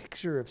 it's a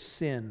picture of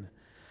sin.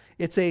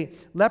 It's a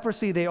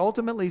leprosy, they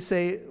ultimately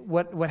say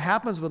what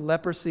happens with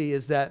leprosy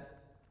is that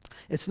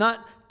it's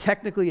not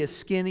technically a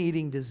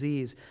skin-eating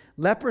disease.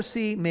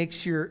 Leprosy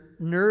makes your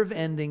nerve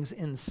endings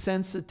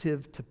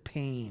insensitive to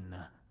pain.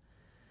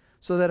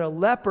 So that a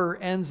leper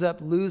ends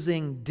up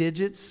losing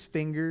digits,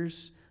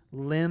 fingers,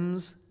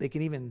 limbs. They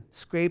can even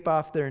scrape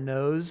off their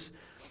nose.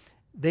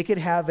 They could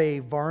have a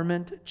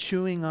varmint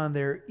chewing on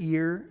their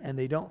ear and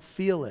they don't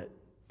feel it.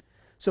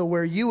 So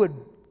where you would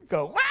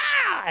go,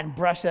 "Wah!" and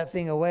brush that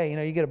thing away,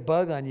 you get a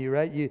bug on you,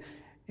 right?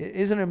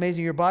 Isn't it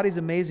amazing? Your body's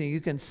amazing.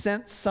 You can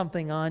sense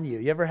something on you.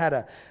 You ever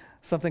had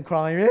something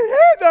crawling? Hey,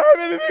 don't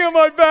have anything on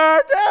my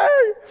back.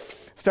 Hey!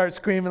 Start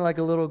screaming like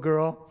a little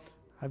girl.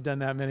 I've done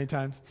that many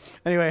times.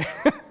 Anyway,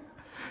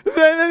 is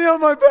there anything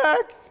on my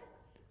back?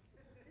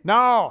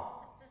 No,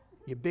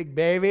 you big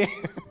baby.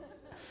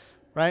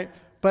 Right?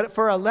 But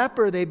for a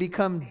leper, they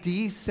become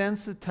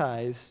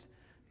desensitized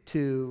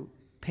to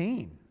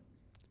pain.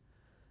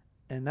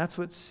 And that's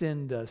what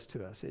sin does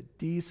to us. It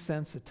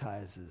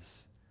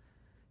desensitizes.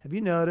 Have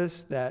you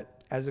noticed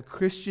that as a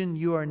Christian,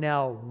 you are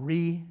now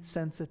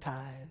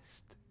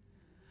resensitized?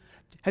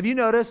 Have you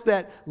noticed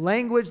that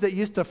language that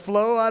used to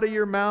flow out of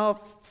your mouth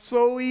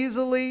so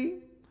easily?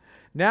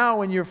 Now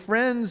when your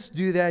friends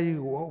do that, you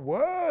go,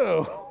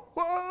 whoa,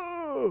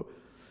 whoa.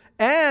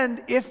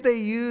 And if they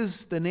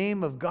use the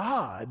name of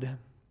God,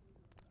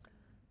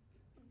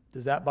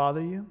 Does that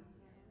bother you?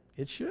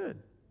 It should.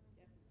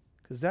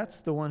 Because that's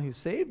the one who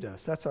saved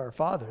us. That's our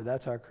Father.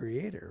 That's our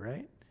Creator,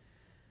 right?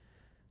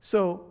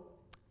 So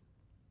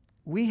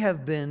we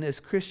have been, as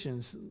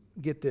Christians,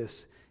 get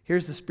this.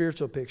 Here's the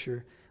spiritual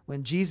picture.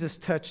 When Jesus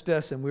touched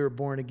us and we were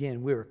born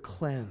again, we were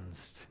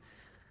cleansed.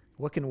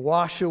 What can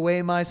wash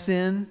away my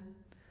sin?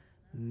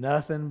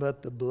 Nothing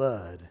but the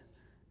blood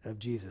of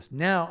Jesus.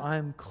 Now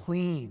I'm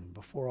clean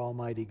before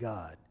Almighty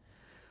God.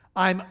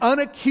 I'm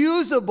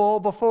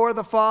unaccusable before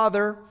the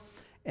Father.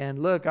 And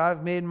look,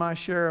 I've made my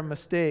share of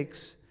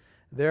mistakes.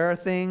 There are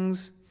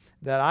things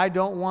that I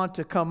don't want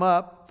to come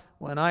up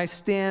when I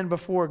stand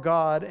before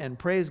God, and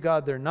praise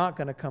God, they're not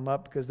going to come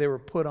up because they were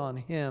put on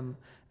Him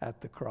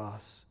at the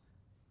cross.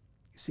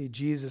 You see,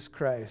 Jesus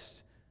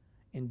Christ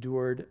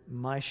endured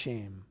my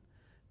shame,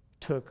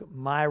 took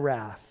my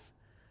wrath,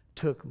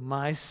 took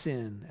my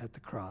sin at the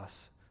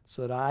cross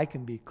so that I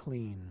can be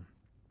clean.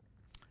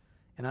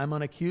 And I'm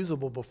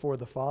unaccusable before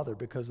the Father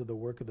because of the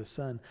work of the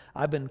Son.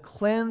 I've been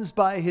cleansed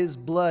by His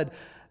blood.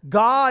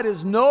 God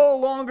is no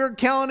longer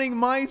counting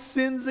my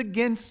sins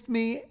against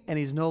me, and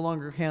He's no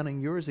longer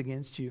counting yours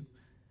against you.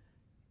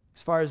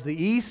 As far as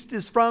the east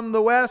is from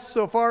the west,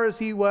 so far as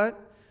He what?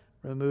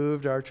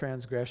 Removed our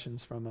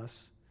transgressions from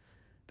us.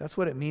 That's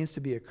what it means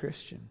to be a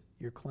Christian.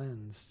 You're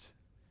cleansed.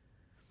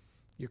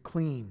 You're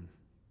clean.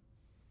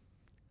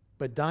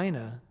 But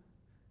Dinah,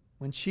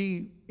 when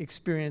she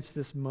experienced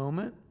this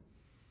moment,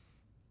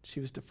 she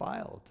was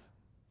defiled.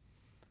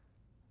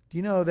 Do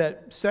you know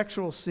that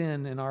sexual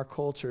sin in our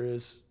culture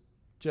is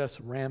just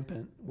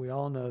rampant? We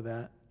all know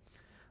that.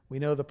 We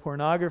know the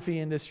pornography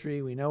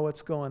industry. We know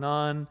what's going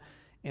on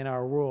in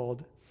our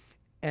world.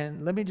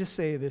 And let me just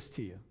say this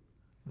to you.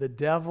 The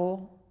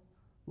devil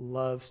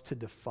loves to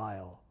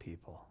defile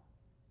people.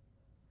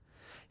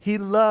 He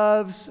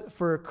loves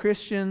for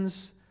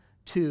Christians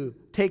to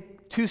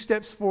take 2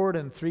 steps forward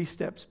and 3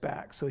 steps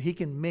back so he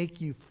can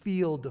make you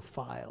feel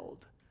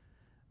defiled.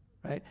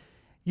 Right?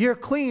 You're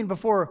clean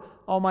before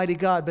Almighty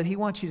God, but He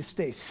wants you to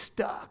stay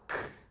stuck.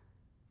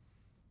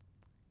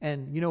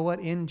 And you know what?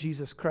 In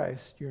Jesus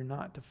Christ, you're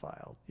not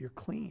defiled. You're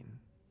clean.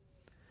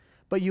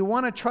 But you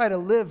want to try to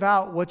live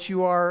out what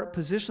you are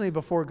positionally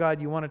before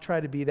God. You want to try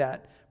to be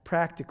that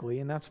practically,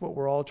 and that's what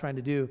we're all trying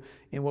to do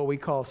in what we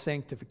call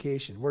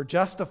sanctification. We're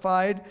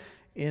justified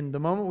in the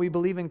moment we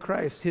believe in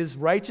Christ. His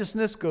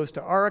righteousness goes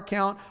to our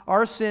account.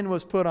 Our sin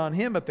was put on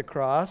Him at the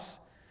cross,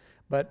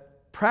 but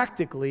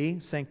practically,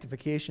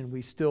 sanctification,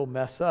 we still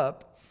mess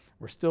up.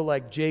 We're still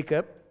like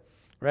Jacob,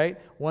 right?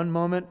 One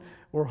moment,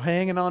 we're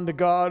hanging on to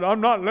God.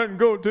 I'm not letting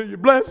go until you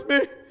bless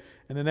me.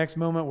 And the next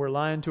moment, we're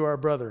lying to our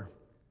brother.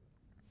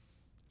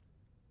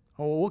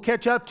 Oh, we'll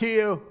catch up to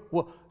you.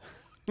 Well,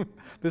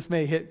 this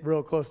may hit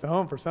real close to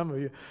home for some of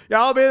you.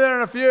 Yeah, I'll be there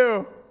in a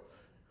few.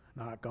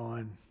 Not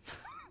going.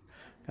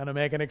 Gonna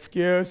make an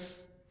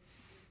excuse.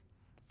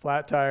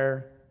 Flat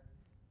tire.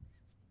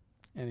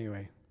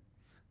 Anyway,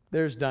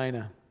 there's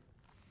Dinah.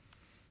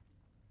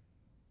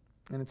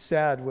 And it's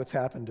sad what's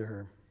happened to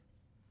her.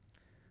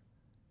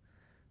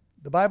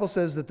 The Bible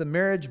says that the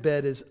marriage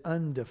bed is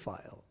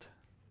undefiled.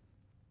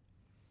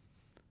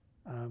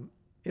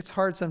 It's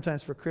hard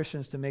sometimes for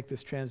Christians to make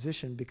this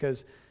transition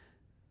because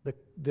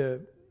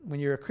when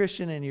you're a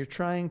Christian and you're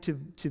trying to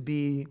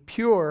be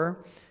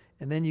pure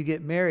and then you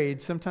get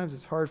married, sometimes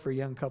it's hard for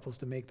young couples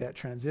to make that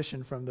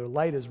transition from the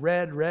light is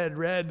red, red,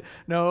 red,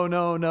 no,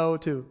 no, no,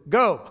 to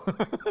go.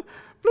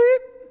 Bleep,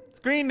 it's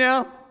green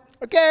now.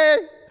 Okay.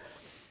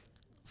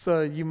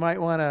 So you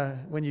might want to,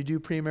 when you do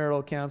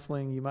premarital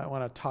counseling, you might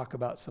want to talk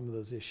about some of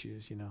those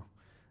issues, you know.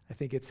 I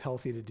think it's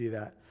healthy to do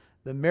that.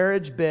 The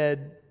marriage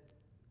bed,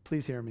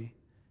 please hear me,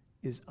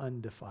 is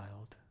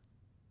undefiled.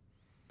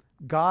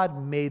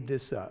 God made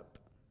this up.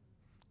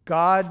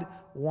 God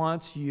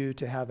wants you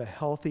to have a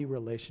healthy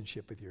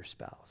relationship with your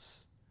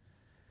spouse.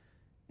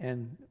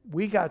 And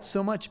we got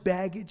so much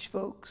baggage,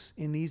 folks,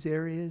 in these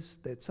areas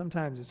that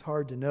sometimes it's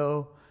hard to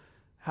know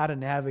how to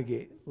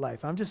navigate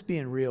life. I'm just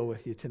being real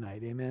with you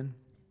tonight, amen?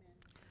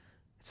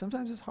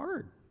 Sometimes it's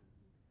hard.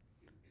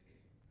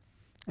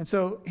 And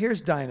so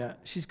here's Dinah.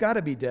 She's got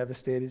to be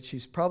devastated.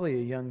 She's probably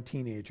a young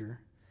teenager.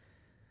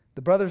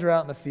 The brothers are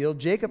out in the field.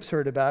 Jacob's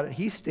heard about it.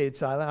 He stayed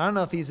silent. I don't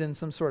know if he's in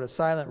some sort of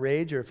silent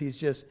rage or if he's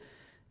just,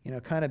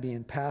 kind of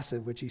being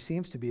passive, which he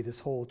seems to be this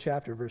whole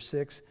chapter, verse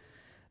 6.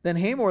 Then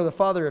Hamor, the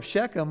father of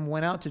Shechem,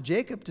 went out to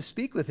Jacob to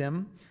speak with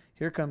him.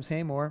 Here comes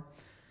Hamor.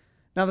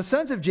 Now the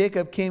sons of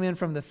Jacob came in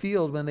from the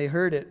field when they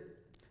heard it.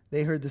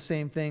 They heard the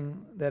same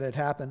thing that had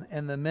happened,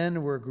 and the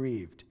men were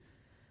grieved.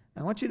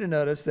 I want you to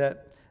notice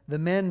that the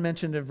men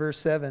mentioned in verse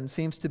 7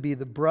 seems to be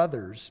the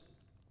brothers,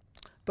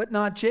 but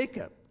not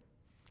Jacob.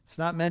 It's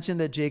not mentioned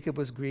that Jacob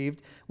was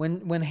grieved.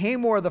 When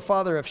Hamor, the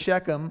father of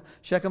Shechem,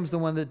 Shechem's the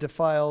one that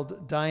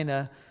defiled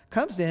Dinah,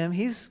 comes to him,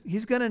 he's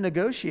going to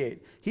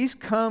negotiate. He's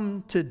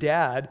come to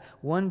dad,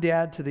 one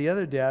dad to the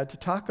other dad, to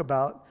talk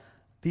about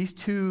these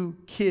two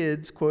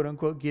kids, quote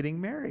unquote, getting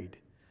married.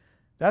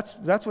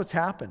 That's what's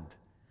happened.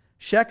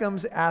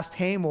 Shechem's asked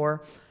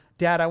Hamor,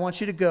 Dad, I want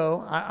you to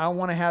go. I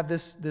want to have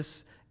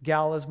this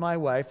gal as my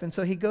wife. And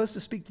so he goes to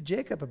speak to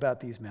Jacob about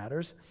these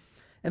matters.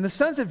 And the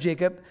sons of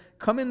Jacob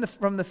come in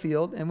from the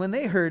field, and when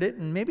they heard it,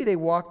 and maybe they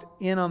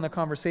walked in on the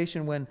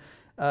conversation when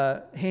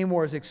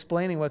Hamor is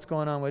explaining what's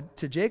going on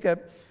to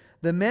Jacob,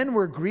 the men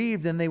were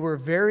grieved and they were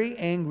very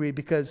angry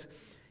because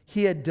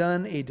he had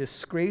done a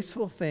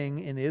disgraceful thing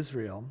in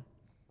Israel,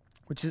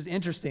 which is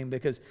interesting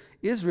because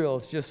Israel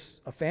is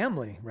just a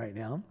family right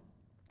now.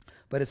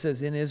 But it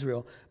says in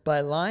Israel,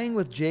 by lying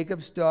with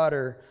Jacob's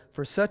daughter,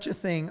 for such a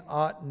thing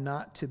ought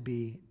not to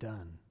be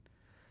done.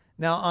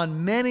 Now,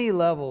 on many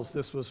levels,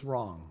 this was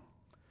wrong.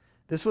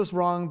 This was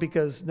wrong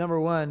because, number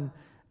one,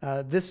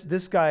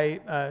 this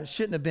guy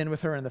shouldn't have been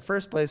with her in the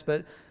first place,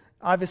 but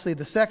obviously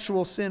the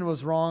sexual sin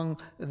was wrong.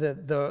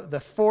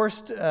 The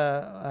forced,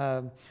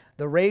 the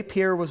rape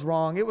here was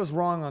wrong. It was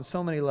wrong on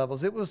so many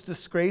levels. It was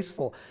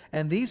disgraceful.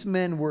 And these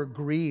men were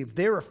grieved.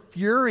 They were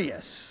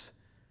furious.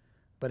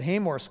 But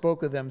Hamor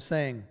spoke of them,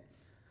 saying,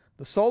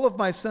 the soul of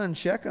my son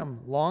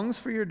Shechem longs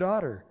for your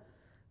daughter.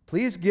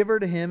 Please give her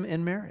to him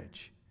in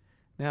marriage.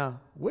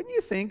 Now, wouldn't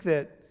you think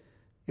that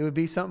it would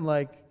be something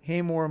like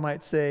Hamor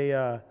might say,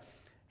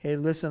 hey,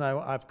 listen,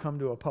 I've come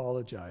to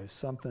apologize.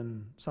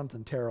 Something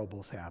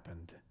terrible's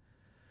happened.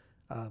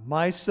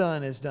 My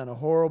son has done a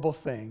horrible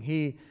thing.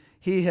 He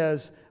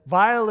has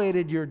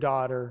violated your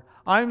daughter.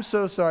 I'm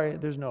so sorry.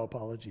 There's no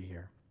apology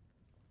here.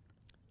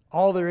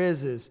 All there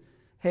is,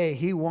 hey,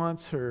 he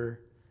wants her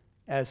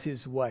as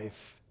his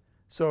wife.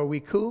 So are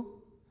we cool?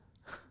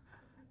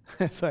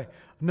 It's like,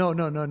 no.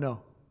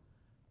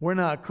 We're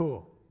not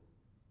cool.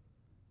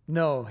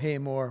 No,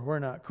 Hamor, we're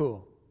not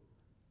cool.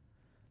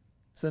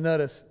 So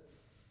notice,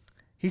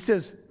 he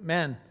says,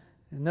 man,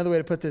 another way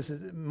to put this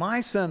is,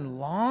 my son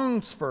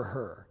longs for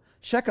her.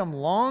 Shechem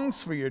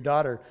longs for your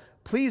daughter.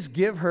 Please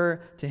give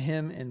her to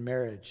him in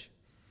marriage.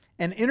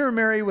 And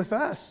intermarry with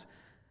us.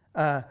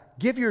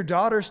 Give your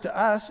daughters to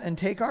us and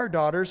take our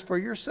daughters for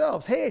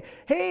yourselves.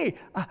 Hamor's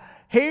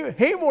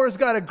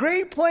got a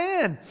great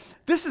plan.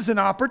 This is an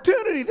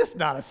opportunity. This is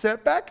not a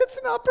setback. It's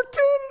an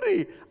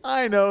opportunity.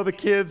 I know the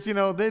kids,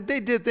 they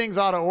did things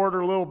out of order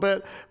a little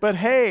bit. But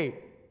hey,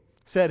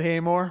 said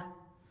Hamor.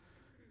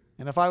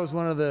 And if I was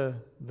one of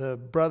the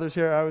brothers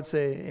here, I would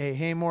say, hey,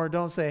 Hamor,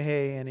 don't say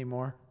hey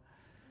anymore.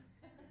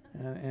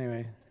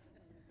 Anyway.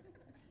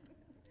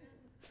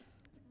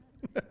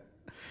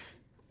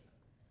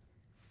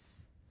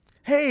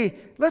 Hey,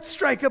 let's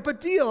strike up a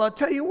deal. I'll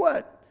tell you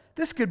what.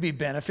 This could be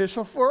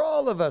beneficial for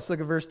all of us. Look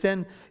at verse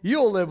 10.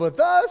 You'll live with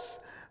us.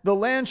 The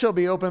land shall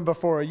be open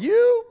before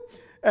you.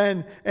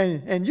 And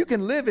you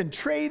can live and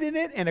trade in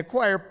it and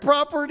acquire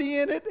property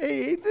in it.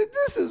 Hey,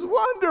 this is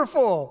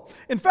wonderful.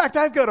 In fact,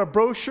 I've got a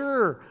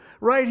brochure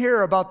right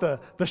here about the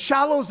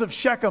shallows of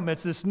Shechem.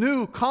 It's this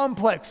new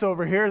complex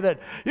over here that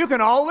you can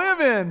all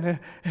live in.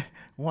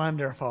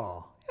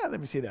 Wonderful. Yeah,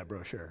 let me see that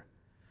brochure.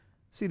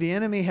 See, the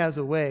enemy has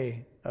a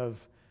way of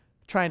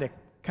trying to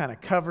kind of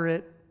cover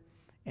it,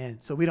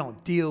 and so we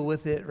don't deal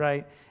with it,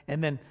 right?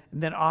 And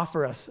then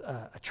offer us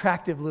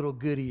attractive little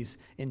goodies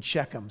in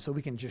Shechem so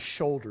we can just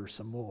shoulder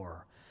some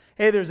more.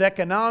 Hey, there's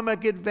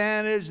economic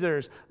advantage,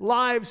 there's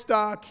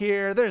livestock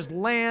here, there's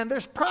land,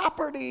 there's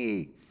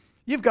property.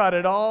 You've got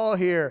it all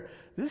here.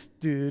 This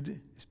dude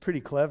is pretty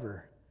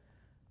clever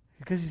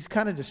because he's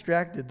kind of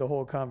distracted the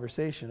whole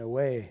conversation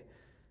away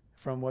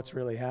from what's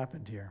really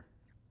happened here.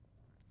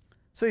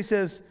 So he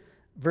says,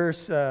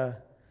 verse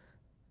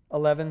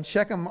 11,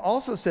 Shechem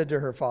also said to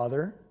her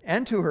father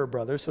and to her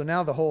brother, so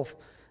now the whole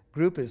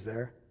group is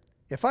there,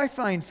 if I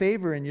find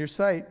favor in your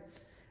sight,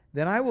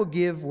 then I will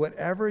give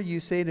whatever you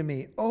say to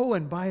me. Oh,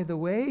 and by the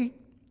way,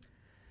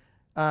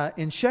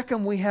 in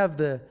Shechem we have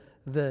the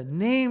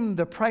name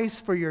the price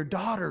for your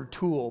daughter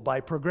tool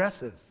by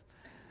Progressive.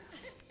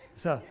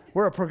 So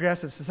we're a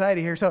progressive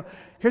society here. So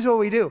here's what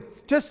we do.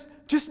 Just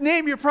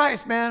name your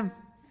price, man.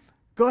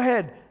 Go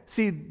ahead.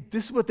 See,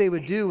 this is what they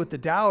would do with the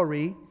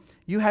dowry.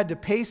 You had to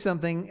pay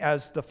something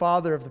as the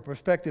father of the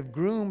prospective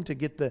groom to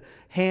get the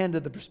hand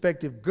of the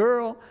prospective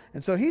girl.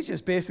 And so he's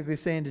just basically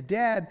saying to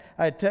Dad,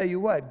 I tell you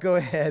what, go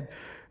ahead.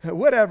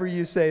 Whatever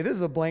you say, this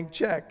is a blank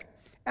check.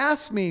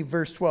 Ask me,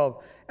 verse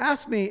 12,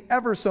 ask me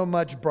ever so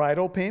much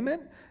bridal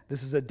payment.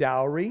 This is a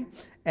dowry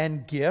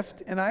and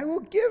gift, and I will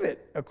give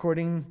it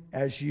according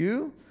as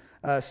you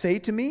say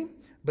to me.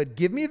 But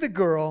give me the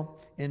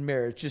girl in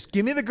marriage. Just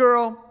give me the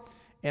girl,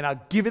 and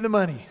I'll give you the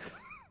money.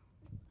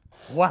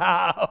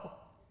 Wow.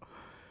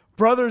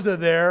 Brothers are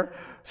there.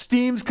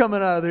 Steam's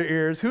coming out of their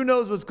ears. Who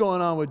knows what's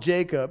going on with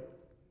Jacob,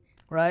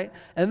 right?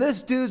 And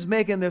this dude's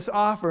making this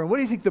offer. And what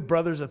do you think the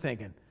brothers are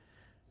thinking?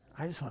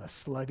 I just want to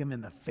slug him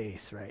in the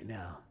face right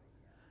now.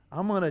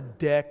 I'm going to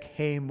deck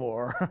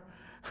Hamor.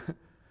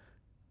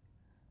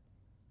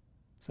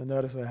 So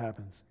notice what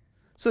happens.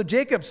 So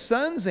Jacob's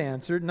sons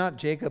answered, not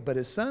Jacob, but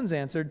his sons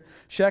answered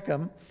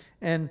Shechem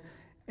and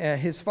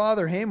his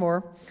father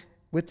Hamor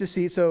with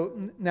deceit. So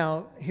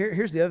now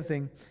here's the other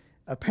thing.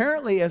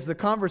 Apparently, as the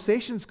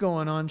conversation's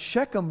going on,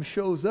 Shechem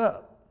shows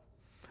up.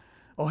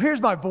 Oh, here's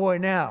my boy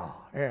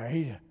now.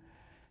 Yeah,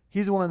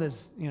 he's the one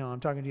that's, I'm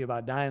talking to you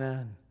about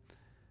Dinah.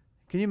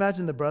 Can you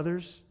imagine the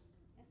brothers?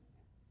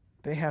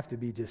 They have to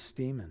be just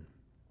steaming.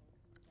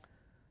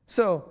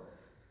 So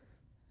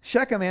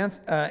Shechem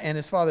and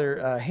his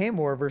father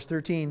Hamor, verse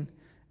 13,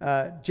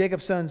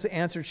 Jacob's sons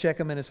answered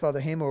Shechem and his father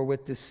Hamor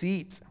with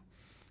deceit.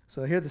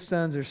 So here the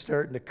sons are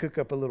starting to cook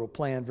up a little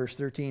plan, verse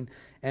 13,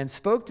 and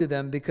spoke to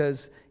them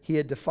because he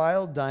had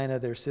defiled Dinah,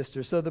 their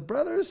sister. So the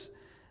brothers,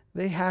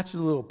 they hatched a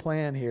little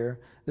plan here.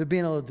 They're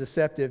being a little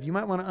deceptive. You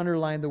might want to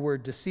underline the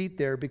word deceit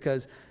there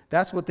because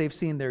that's what they've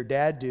seen their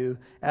dad do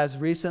as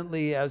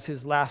recently as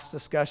his last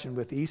discussion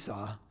with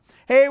Esau.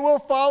 Hey, we'll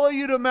follow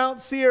you to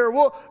Mount Seir.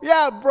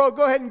 Yeah, bro,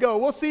 go ahead and go.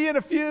 We'll see you in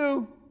a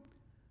few.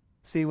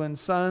 See, when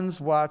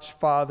sons watch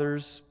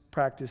fathers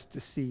practice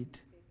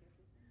deceit,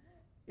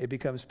 it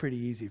becomes pretty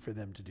easy for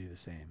them to do the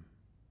same.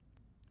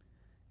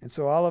 And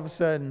so all of a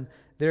sudden,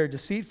 they're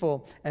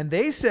deceitful. And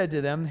they said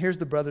to them, here's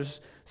the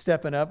brothers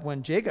stepping up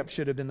when Jacob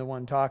should have been the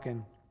one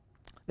talking.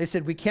 They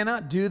said, we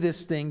cannot do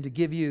this thing to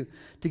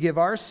give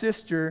our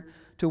sister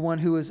to one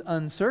who is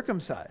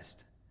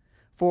uncircumcised,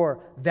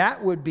 for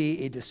that would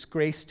be a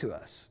disgrace to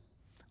us.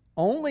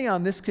 Only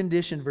on this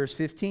condition, verse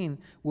 15,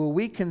 will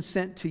we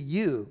consent to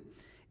you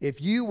if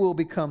you will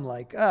become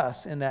like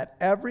us, and that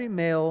every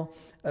male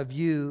of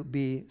you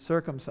be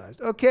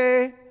circumcised.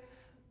 Okay,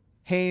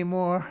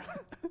 Hamor.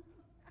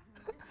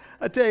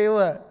 I tell you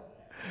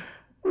what,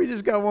 we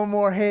just got one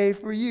more hay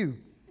for you.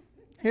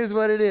 Here's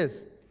what it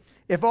is.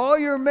 If all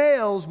your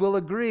males will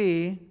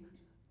agree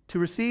to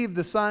receive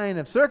the sign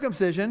of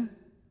circumcision,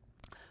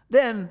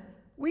 then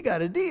we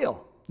got a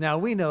deal. Now,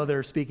 we know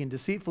they're speaking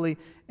deceitfully,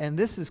 and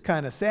this is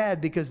kind of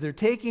sad because they're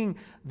taking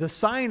the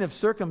sign of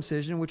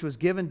circumcision, which was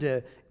given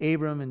to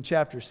Abram in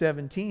chapter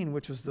 17,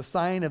 which was the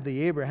sign of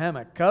the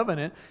Abrahamic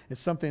covenant. It's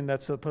something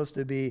that's supposed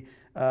to be,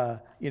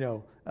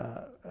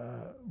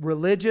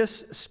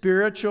 religious,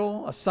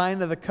 spiritual, a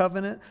sign of the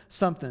covenant,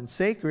 something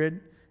sacred,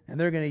 and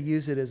they're going to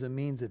use it as a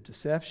means of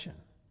deception.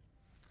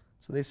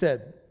 So they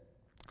said,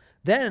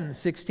 then,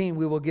 16,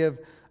 we will give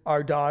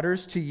our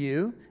daughters to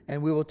you,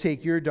 and we will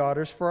take your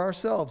daughters for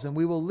ourselves, and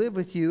we will live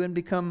with you and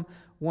become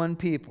one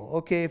people.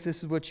 Okay, if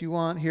this is what you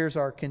want, here's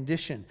our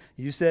condition.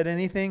 You said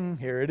anything,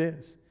 here it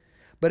is.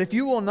 But if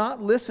you will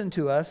not listen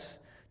to us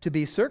to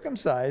be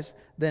circumcised,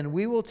 then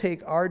we will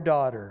take our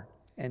daughter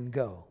and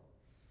go.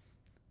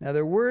 Now,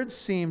 their words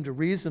seemed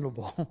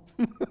reasonable.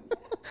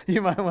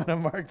 You might want to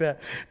mark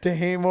that to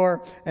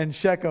Hamor and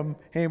Shechem,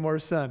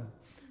 Hamor's son.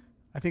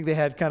 I think they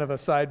had kind of a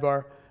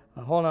sidebar.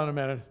 Hold on a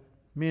minute.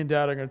 Me and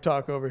Dad are going to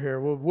talk over here.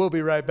 We'll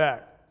be right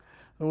back.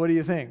 Well, what do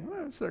you think?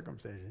 Well,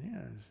 circumcision.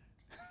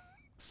 Yeah.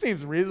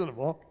 Seems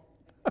reasonable.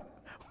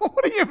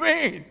 What do you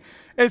mean?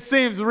 It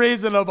seems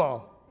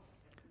reasonable.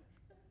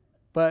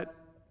 But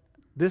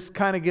this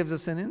kind of gives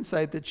us an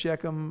insight that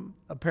Shechem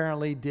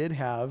apparently did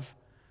have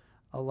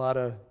a lot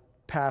of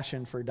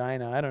passion for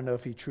Dinah. I don't know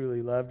if he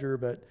truly loved her,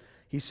 but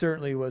he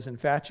certainly was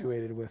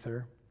infatuated with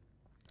her.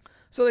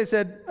 So they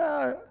said,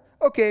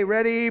 okay,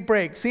 ready,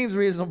 break. Seems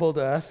reasonable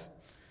to us.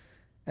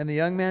 And the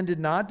young man did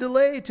not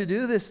delay to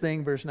do this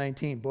thing, verse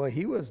 19. Boy,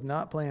 he was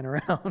not playing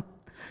around.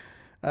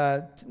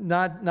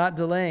 Not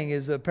delaying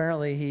is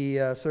apparently he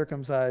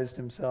circumcised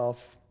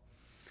himself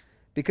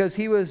because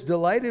he was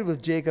delighted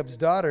with Jacob's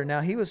daughter. Now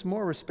he was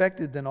more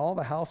respected than all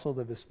the household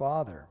of his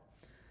father.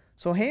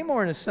 So Hamor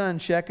and his son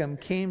Shechem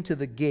came to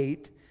the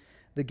gate.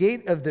 The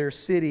gate of their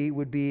city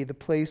would be the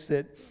place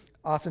that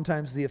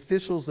oftentimes the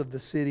officials of the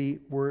city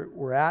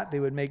were at. They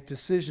would make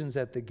decisions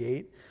at the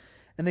gate.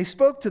 And they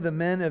spoke to the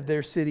men of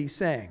their city,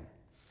 saying,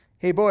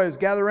 hey, boys,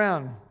 gather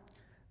around.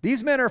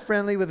 These men are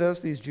friendly with us,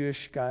 these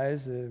Jewish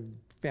guys, the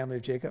family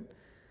of Jacob.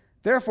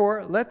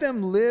 Therefore, let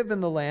them live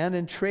in the land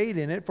and trade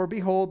in it, for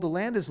behold, the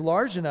land is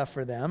large enough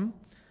for them.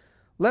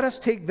 Let us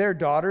take their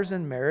daughters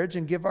in marriage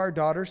and give our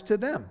daughters to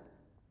them.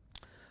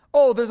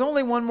 Oh, there's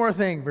only one more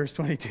thing, verse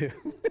 22.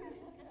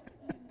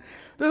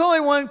 There's only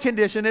one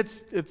condition.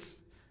 It's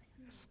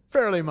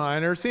fairly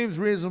minor. Seems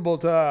reasonable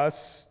to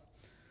us.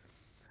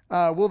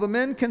 Will the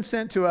men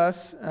consent to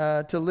us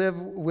to live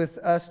with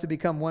us to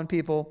become one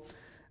people,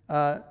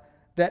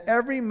 that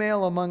every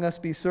male among us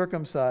be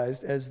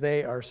circumcised as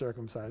they are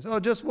circumcised? Oh,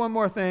 just one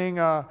more thing.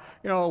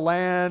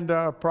 Land,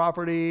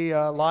 property,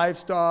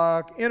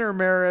 livestock,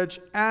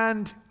 intermarriage,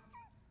 and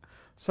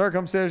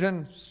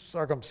circumcision.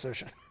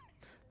 Circumcision.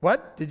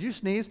 What? Did you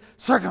sneeze?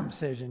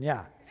 Circumcision,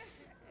 yeah.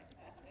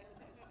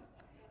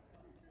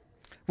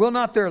 Will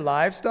not their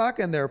livestock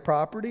and their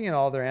property and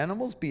all their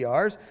animals be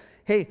ours?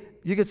 Hey,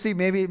 you could see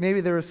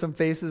maybe there were some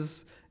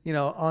faces,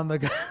 on the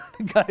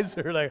guys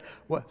that are like,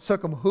 what,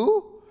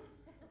 who?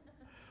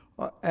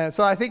 And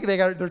so I think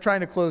they're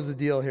trying to close the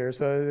deal here.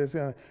 So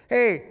it's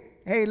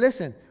hey,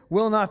 listen,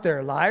 will not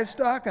their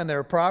livestock and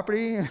their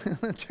property,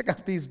 check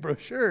out these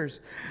brochures,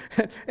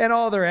 and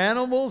all their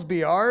animals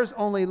be ours?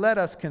 Only let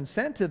us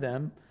consent to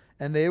them,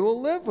 and they will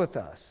live with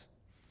us.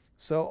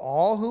 So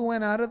all who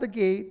went out of the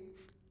gate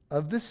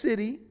of his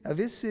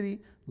city,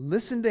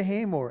 listened to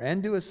Hamor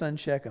and to his son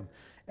Shechem.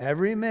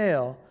 Every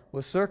male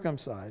was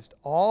circumcised,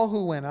 all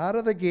who went out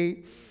of the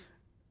gate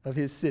of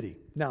his city.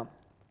 Now,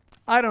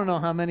 I don't know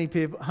how many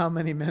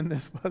men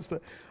this was,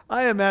 but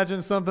I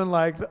imagine something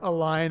like a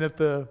line at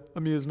the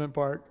amusement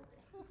park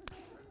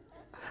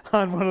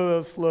on one of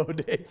those slow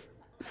days.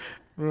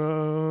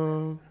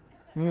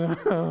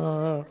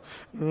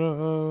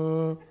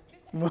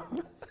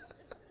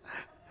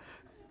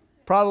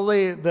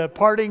 Probably the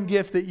parting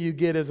gift that you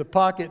get is a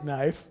pocket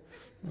knife.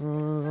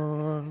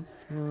 Can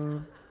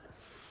you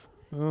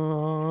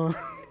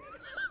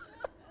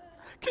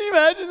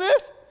imagine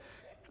this?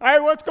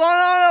 Hey, what's going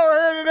on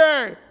over here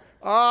today?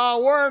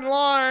 We're in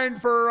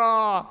line for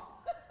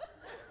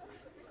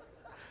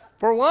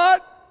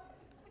what?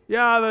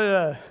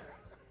 Yeah,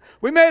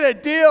 we made a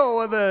deal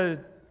with the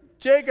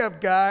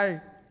Jacob guy,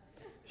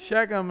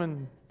 Shechem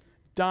and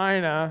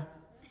Dinah.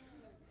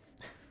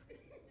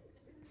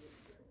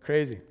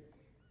 Crazy.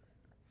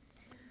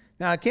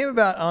 Now, it came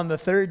about on the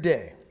third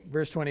day,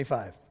 verse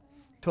 25.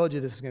 Told you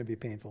this is going to be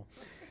painful.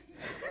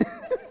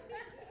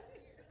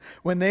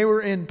 When they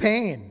were in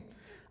pain.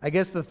 I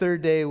guess the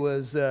third day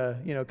was,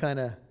 kind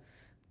of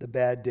the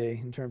bad day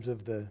in terms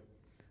of the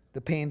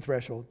pain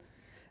threshold.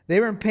 They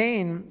were in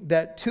pain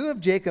that two of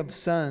Jacob's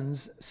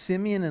sons,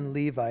 Simeon and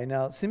Levi.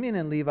 Now, Simeon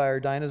and Levi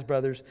are Dinah's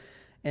brothers.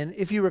 And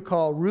if you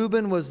recall,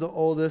 Reuben was the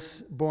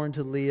oldest, born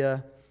to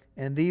Leah.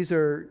 And these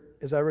are,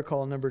 as I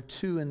recall, number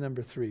 2 and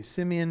number 3.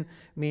 Simeon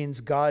means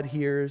God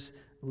hears.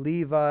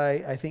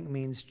 Levi, I think,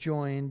 means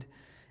joined.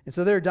 And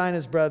so they're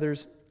Dinah's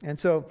brothers. And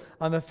so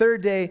on the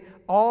third day,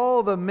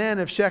 all the men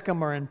of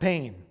Shechem are in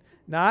pain.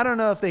 Now, I don't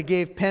know if they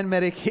gave pain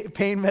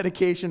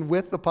medication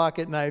with the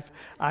pocket knife.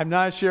 I'm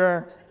not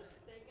sure.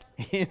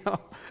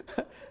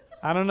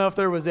 I don't know if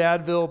there was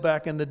Advil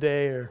back in the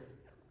day, or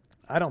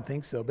I don't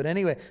think so. But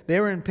anyway, they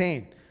were in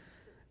pain.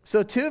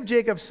 So 2 of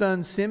Jacob's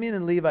sons, Simeon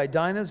and Levi,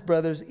 Dinah's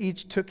brothers,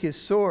 each took his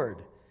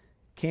sword,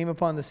 came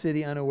upon the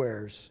city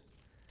unawares,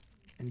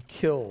 and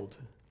killed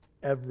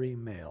every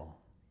male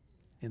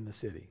in the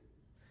city.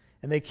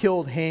 And they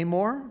killed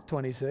Hamor,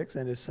 26,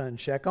 and his son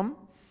Shechem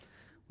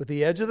with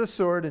the edge of the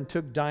sword, and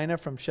took Dinah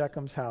from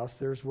Shechem's house.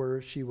 There's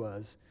where she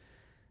was.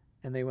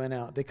 And they went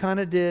out. They kind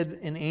of did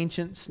an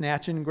ancient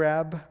snatch and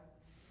grab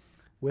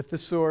with the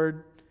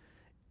sword.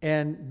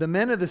 And the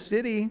men of the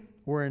city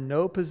were in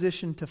no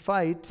position to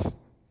fight,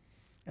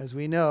 as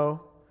we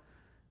know.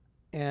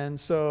 And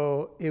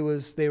so they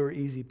were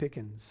easy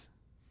pickings.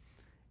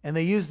 And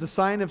they used the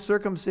sign of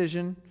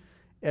circumcision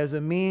as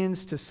a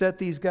means to set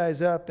these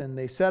guys up. And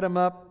they set them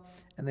up.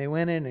 And they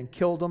went in and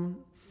killed them,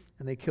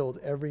 and they killed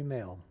every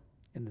male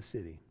in the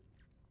city.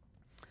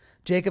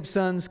 Jacob's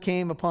sons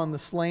came upon the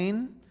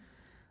slain,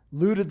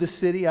 looted the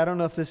city. I don't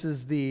know if this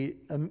is the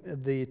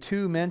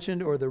 2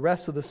 mentioned or the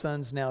rest of the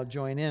sons now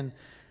join in.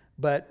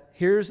 But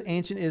here's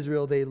ancient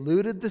Israel. They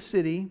looted the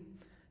city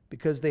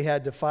because they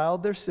had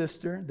defiled their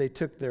sister. They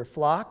took their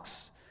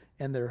flocks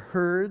and their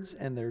herds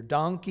and their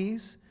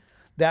donkeys,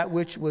 that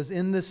which was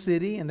in the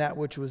city and that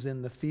which was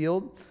in the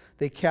field.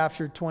 They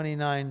captured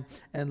 29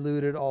 and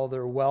looted all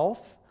their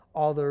wealth,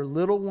 all their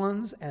little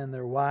ones and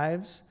their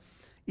wives,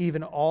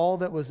 even all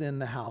that was in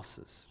the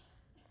houses.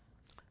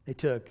 They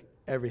took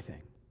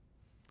everything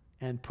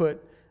and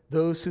put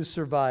those who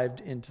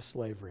survived into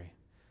slavery.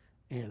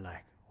 And you're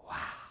like,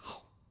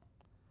 wow.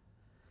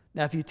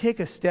 Now, if you take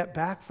a step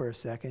back for a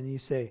second, you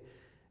say,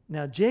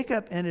 now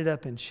Jacob ended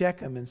up in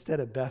Shechem instead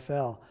of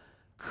Bethel.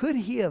 Could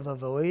he have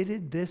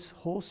avoided this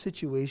whole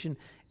situation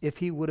if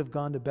he would have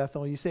gone to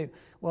Bethel? You say,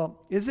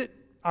 well,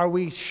 are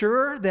we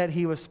sure that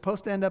he was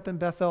supposed to end up in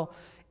Bethel?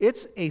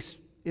 It's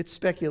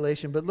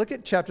speculation, but look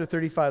at chapter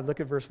 35,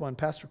 look at verse 1.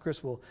 Pastor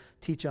Chris will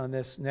teach on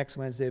this next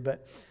Wednesday,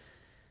 but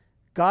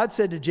God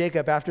said to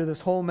Jacob after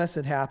this whole mess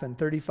had happened,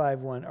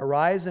 35:1,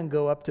 arise and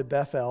go up to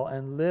Bethel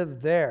and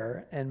live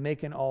there and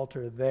make an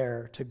altar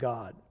there to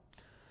God.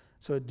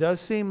 So it does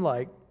seem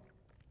like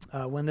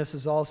when this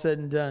is all said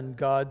and done,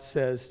 God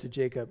says to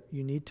Jacob,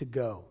 you need to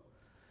go.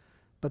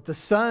 But the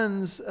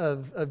sons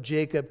of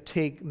Jacob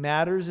take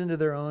matters into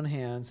their own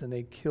hands, and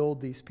they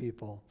killed these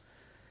people.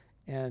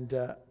 And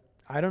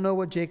I don't know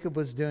what Jacob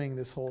was doing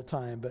this whole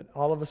time, but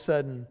all of a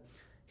sudden,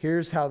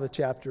 here's how the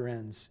chapter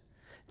ends.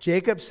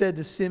 Jacob said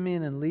to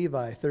Simeon and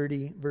Levi,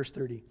 verse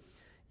 30,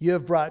 you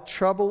have brought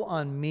trouble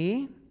on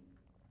me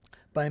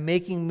by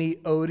making me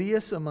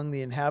odious among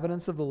the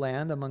inhabitants of the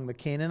land, among the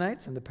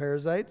Canaanites and the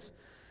Perizzites.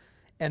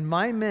 And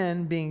my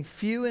men, being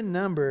few in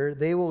number,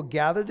 they will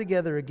gather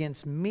together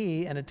against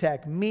me and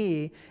attack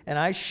me, and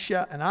I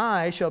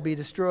shall be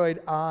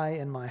destroyed, I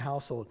and my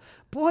household.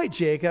 Boy,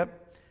 Jacob,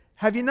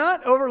 have you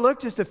not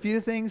overlooked just a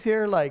few things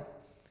here? Like,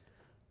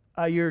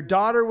 your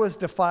daughter was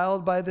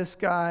defiled by this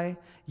guy.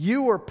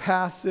 You were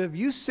passive.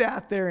 You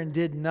sat there and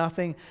did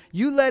nothing.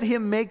 You let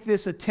him make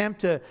this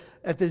attempt at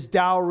this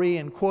dowry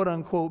and quote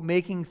unquote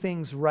making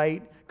things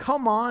right.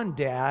 Come on,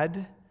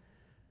 Dad.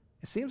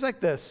 It seems like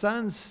the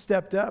sons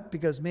stepped up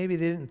because maybe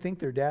they didn't think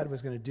their dad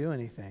was going to do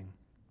anything.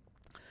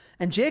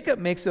 And Jacob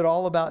makes it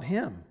all about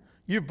him.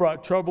 You've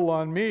brought trouble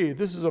on me.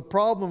 This is a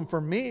problem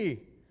for me.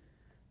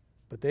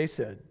 But they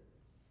said,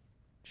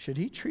 should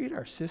he treat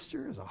our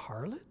sister as a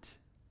harlot?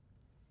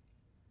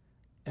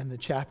 And the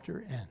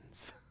chapter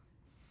ends.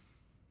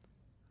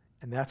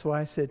 And that's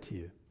why I said to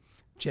you,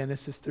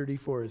 Genesis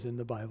 34 is in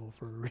the Bible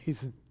for a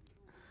reason.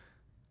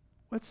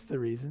 What's the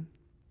reason?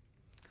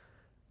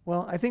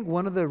 Well, I think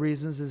one of the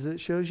reasons is it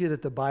shows you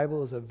that the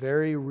Bible is a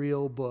very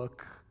real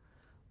book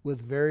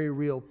with very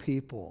real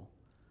people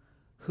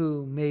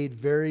who made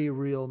very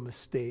real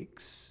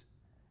mistakes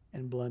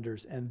and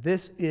blunders. And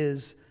this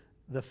is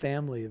the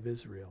family of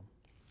Israel.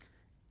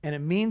 And it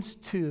means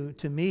to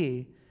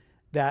me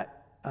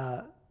that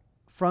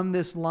from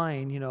this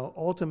line,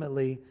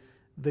 ultimately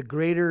the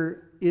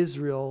greater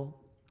Israel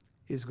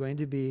is going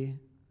to be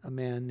a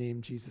man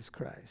named Jesus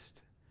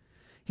Christ.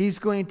 He's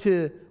going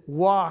to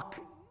walk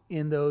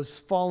in those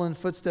fallen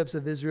footsteps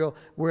of Israel.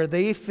 Where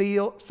they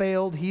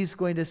failed, he's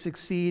going to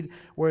succeed.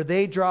 Where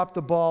they dropped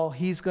the ball,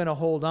 he's going to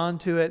hold on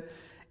to it.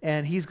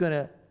 And he's going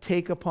to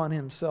take upon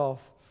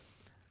himself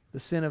the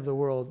sin of the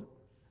world.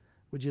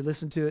 Would you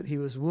listen to it? He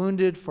was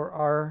wounded for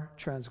our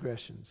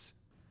transgressions.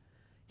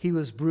 He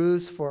was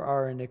bruised for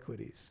our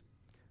iniquities.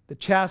 The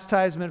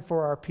chastisement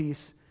for our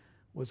peace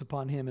was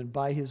upon him, and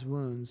by his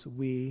wounds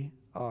we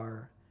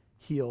are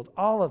healed.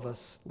 All of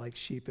us, like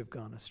sheep, have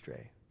gone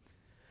astray.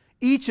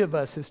 Each of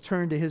us has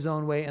turned to his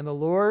own way, and the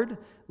Lord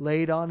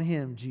laid on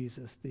him,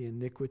 Jesus, the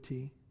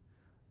iniquity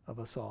of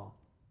us all.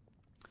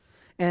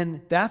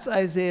 And that's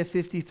Isaiah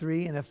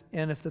 53.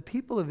 And if the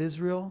people of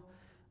Israel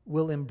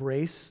will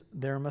embrace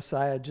their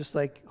Messiah, just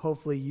like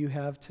hopefully you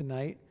have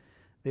tonight,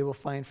 they will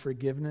find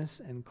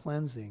forgiveness and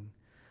cleansing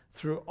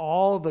through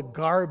all the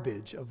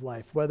garbage of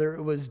life, whether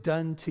it was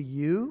done to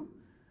you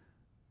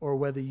or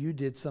whether you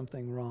did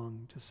something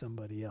wrong to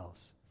somebody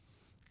else.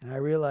 And I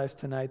realize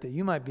tonight that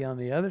you might be on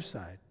the other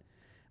side.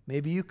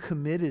 Maybe you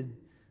committed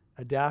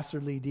a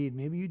dastardly deed.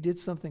 Maybe you did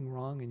something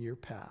wrong in your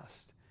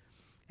past.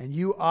 And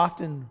you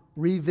often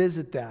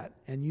revisit that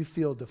and you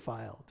feel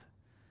defiled.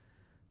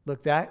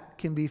 Look, that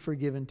can be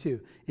forgiven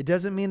too. It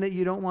doesn't mean that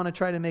you don't want to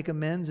try to make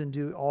amends and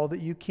do all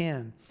that you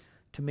can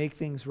to make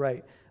things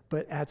right.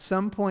 But at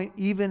some point,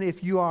 even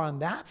if you are on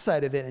that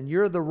side of it and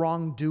you're the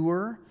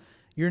wrongdoer,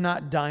 you're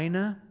not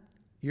Dinah,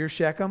 you're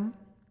Shechem,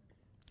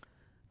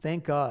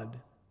 thank God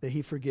that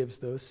he forgives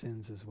those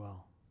sins as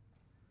well.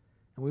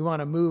 And we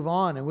want to move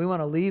on, and we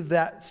want to leave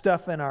that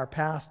stuff in our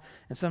past.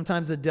 And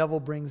sometimes the devil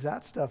brings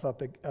that stuff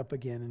up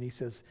again, and he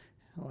says,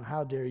 well,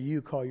 how dare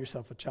you call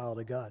yourself a child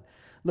of God?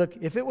 Look,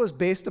 if it was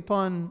based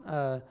upon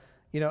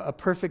a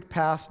perfect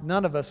past,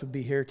 none of us would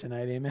be here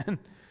tonight, amen?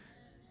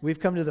 We've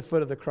come to the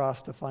foot of the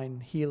cross to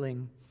find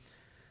healing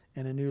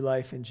and a new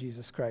life in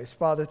Jesus Christ.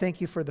 Father,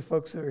 thank you for the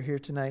folks that are here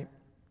tonight.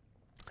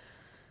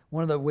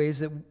 One of the ways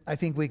that I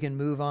think we can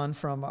move on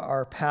from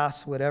our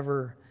past,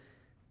 whatever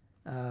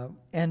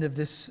end of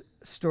this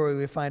story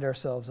we find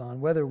ourselves on,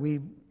 whether we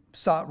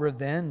sought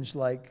revenge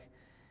like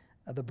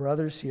the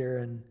brothers here,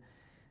 and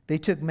they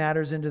took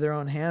matters into their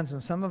own hands,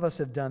 and some of us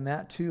have done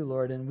that too,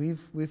 Lord, and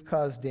we've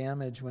caused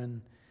damage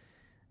when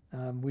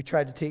we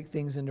tried to take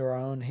things into our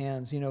own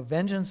hands.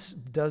 Vengeance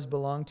does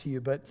belong to you,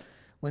 but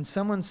when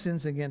someone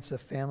sins against a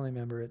family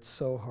member, it's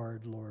so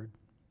hard, Lord.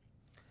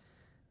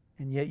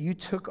 And yet you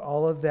took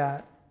all of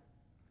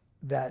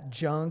that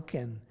junk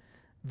and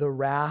the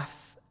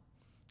wrath,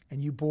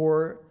 and you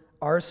bore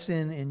our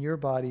sin in your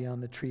body on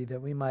the tree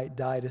that we might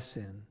die to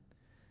sin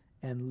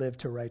and live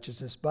to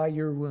righteousness. By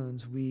your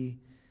wounds, we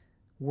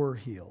were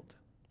healed.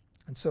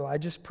 And so I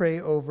just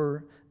pray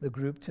over the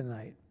group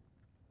tonight.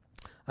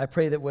 I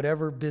pray that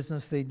whatever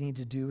business they need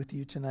to do with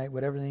you tonight,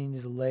 whatever they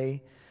need to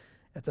lay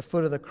at the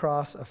foot of the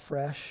cross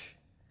afresh,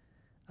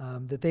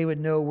 that they would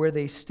know where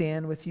they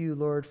stand with you,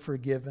 Lord,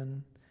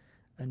 forgiven,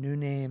 a new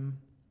name,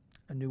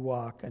 a new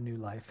walk, a new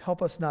life.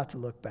 Help us not to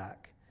look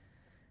back.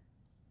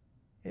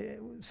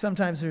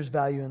 Sometimes there's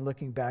value in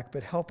looking back,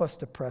 but help us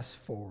to press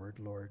forward,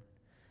 Lord,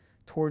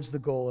 towards the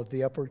goal of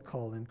the upward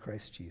call in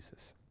Christ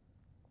Jesus.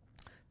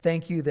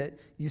 Thank you that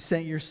you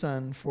sent your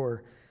Son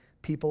for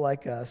people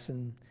like us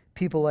and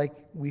people like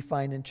we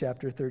find in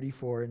chapter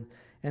 34.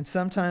 And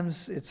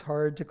sometimes it's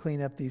hard to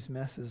clean up these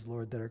messes,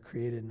 Lord, that are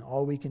created, and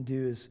all we can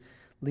do is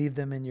leave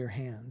them in your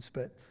hands.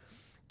 But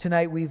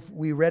tonight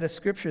we read a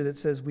scripture that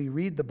says we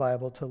read the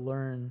Bible to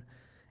learn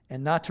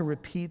and not to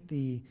repeat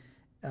the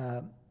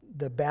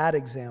bad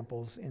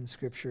examples in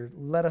Scripture.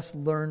 Let us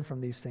learn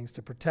from these things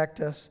to protect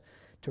us,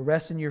 to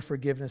rest in your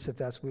forgiveness if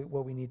that's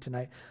what we need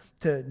tonight,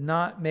 to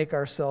not make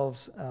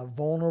ourselves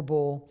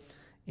vulnerable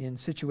in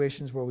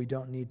situations where we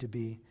don't need to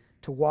be,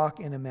 to walk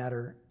in a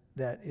manner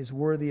that is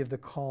worthy of the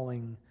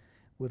calling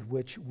with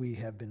which we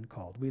have been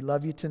called. We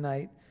love you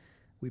tonight.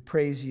 We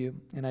praise you.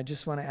 And I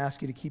just want to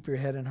ask you to keep your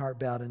head and heart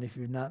bowed. And if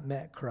you've not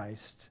met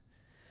Christ,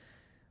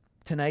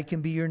 tonight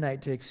can be your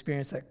night to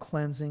experience that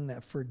cleansing,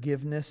 that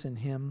forgiveness in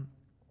him.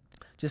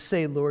 Just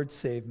say, Lord,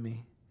 save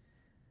me.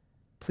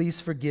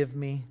 Please forgive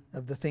me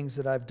of the things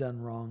that I've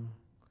done wrong.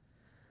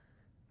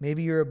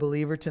 Maybe you're a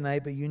believer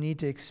tonight, but you need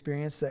to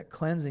experience that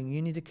cleansing.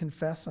 You need to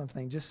confess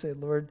something. Just say,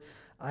 Lord,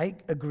 I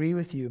agree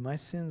with you. My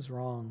sin's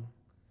wrong.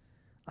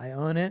 I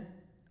own it.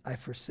 I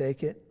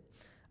forsake it.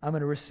 I'm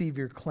going to receive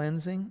your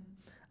cleansing.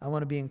 I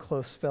want to be in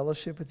close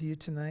fellowship with you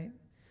tonight.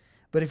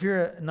 But if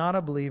you're not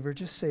a believer,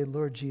 just say,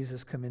 Lord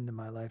Jesus, come into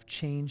my life.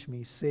 Change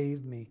me,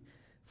 save me,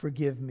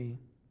 forgive me.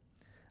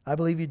 I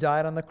believe you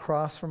died on the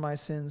cross for my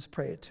sins.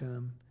 Pray it to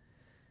him.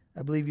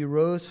 I believe you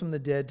rose from the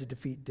dead to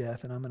defeat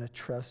death, and I'm going to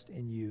trust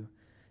in you.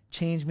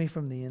 Change me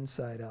from the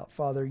inside out.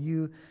 Father,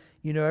 you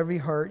know every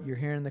heart. You're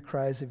hearing the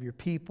cries of your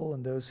people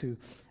and those who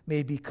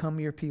may become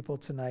your people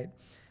tonight.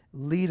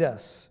 Lead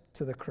us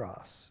to the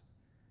cross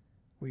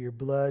where your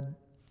blood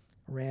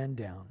ran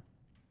down.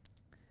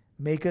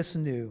 Make us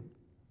new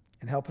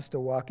and help us to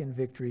walk in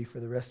victory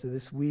for the rest of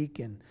this week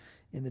and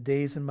in the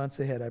days and months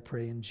ahead, I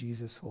pray in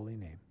Jesus' holy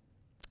name.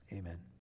 Amen.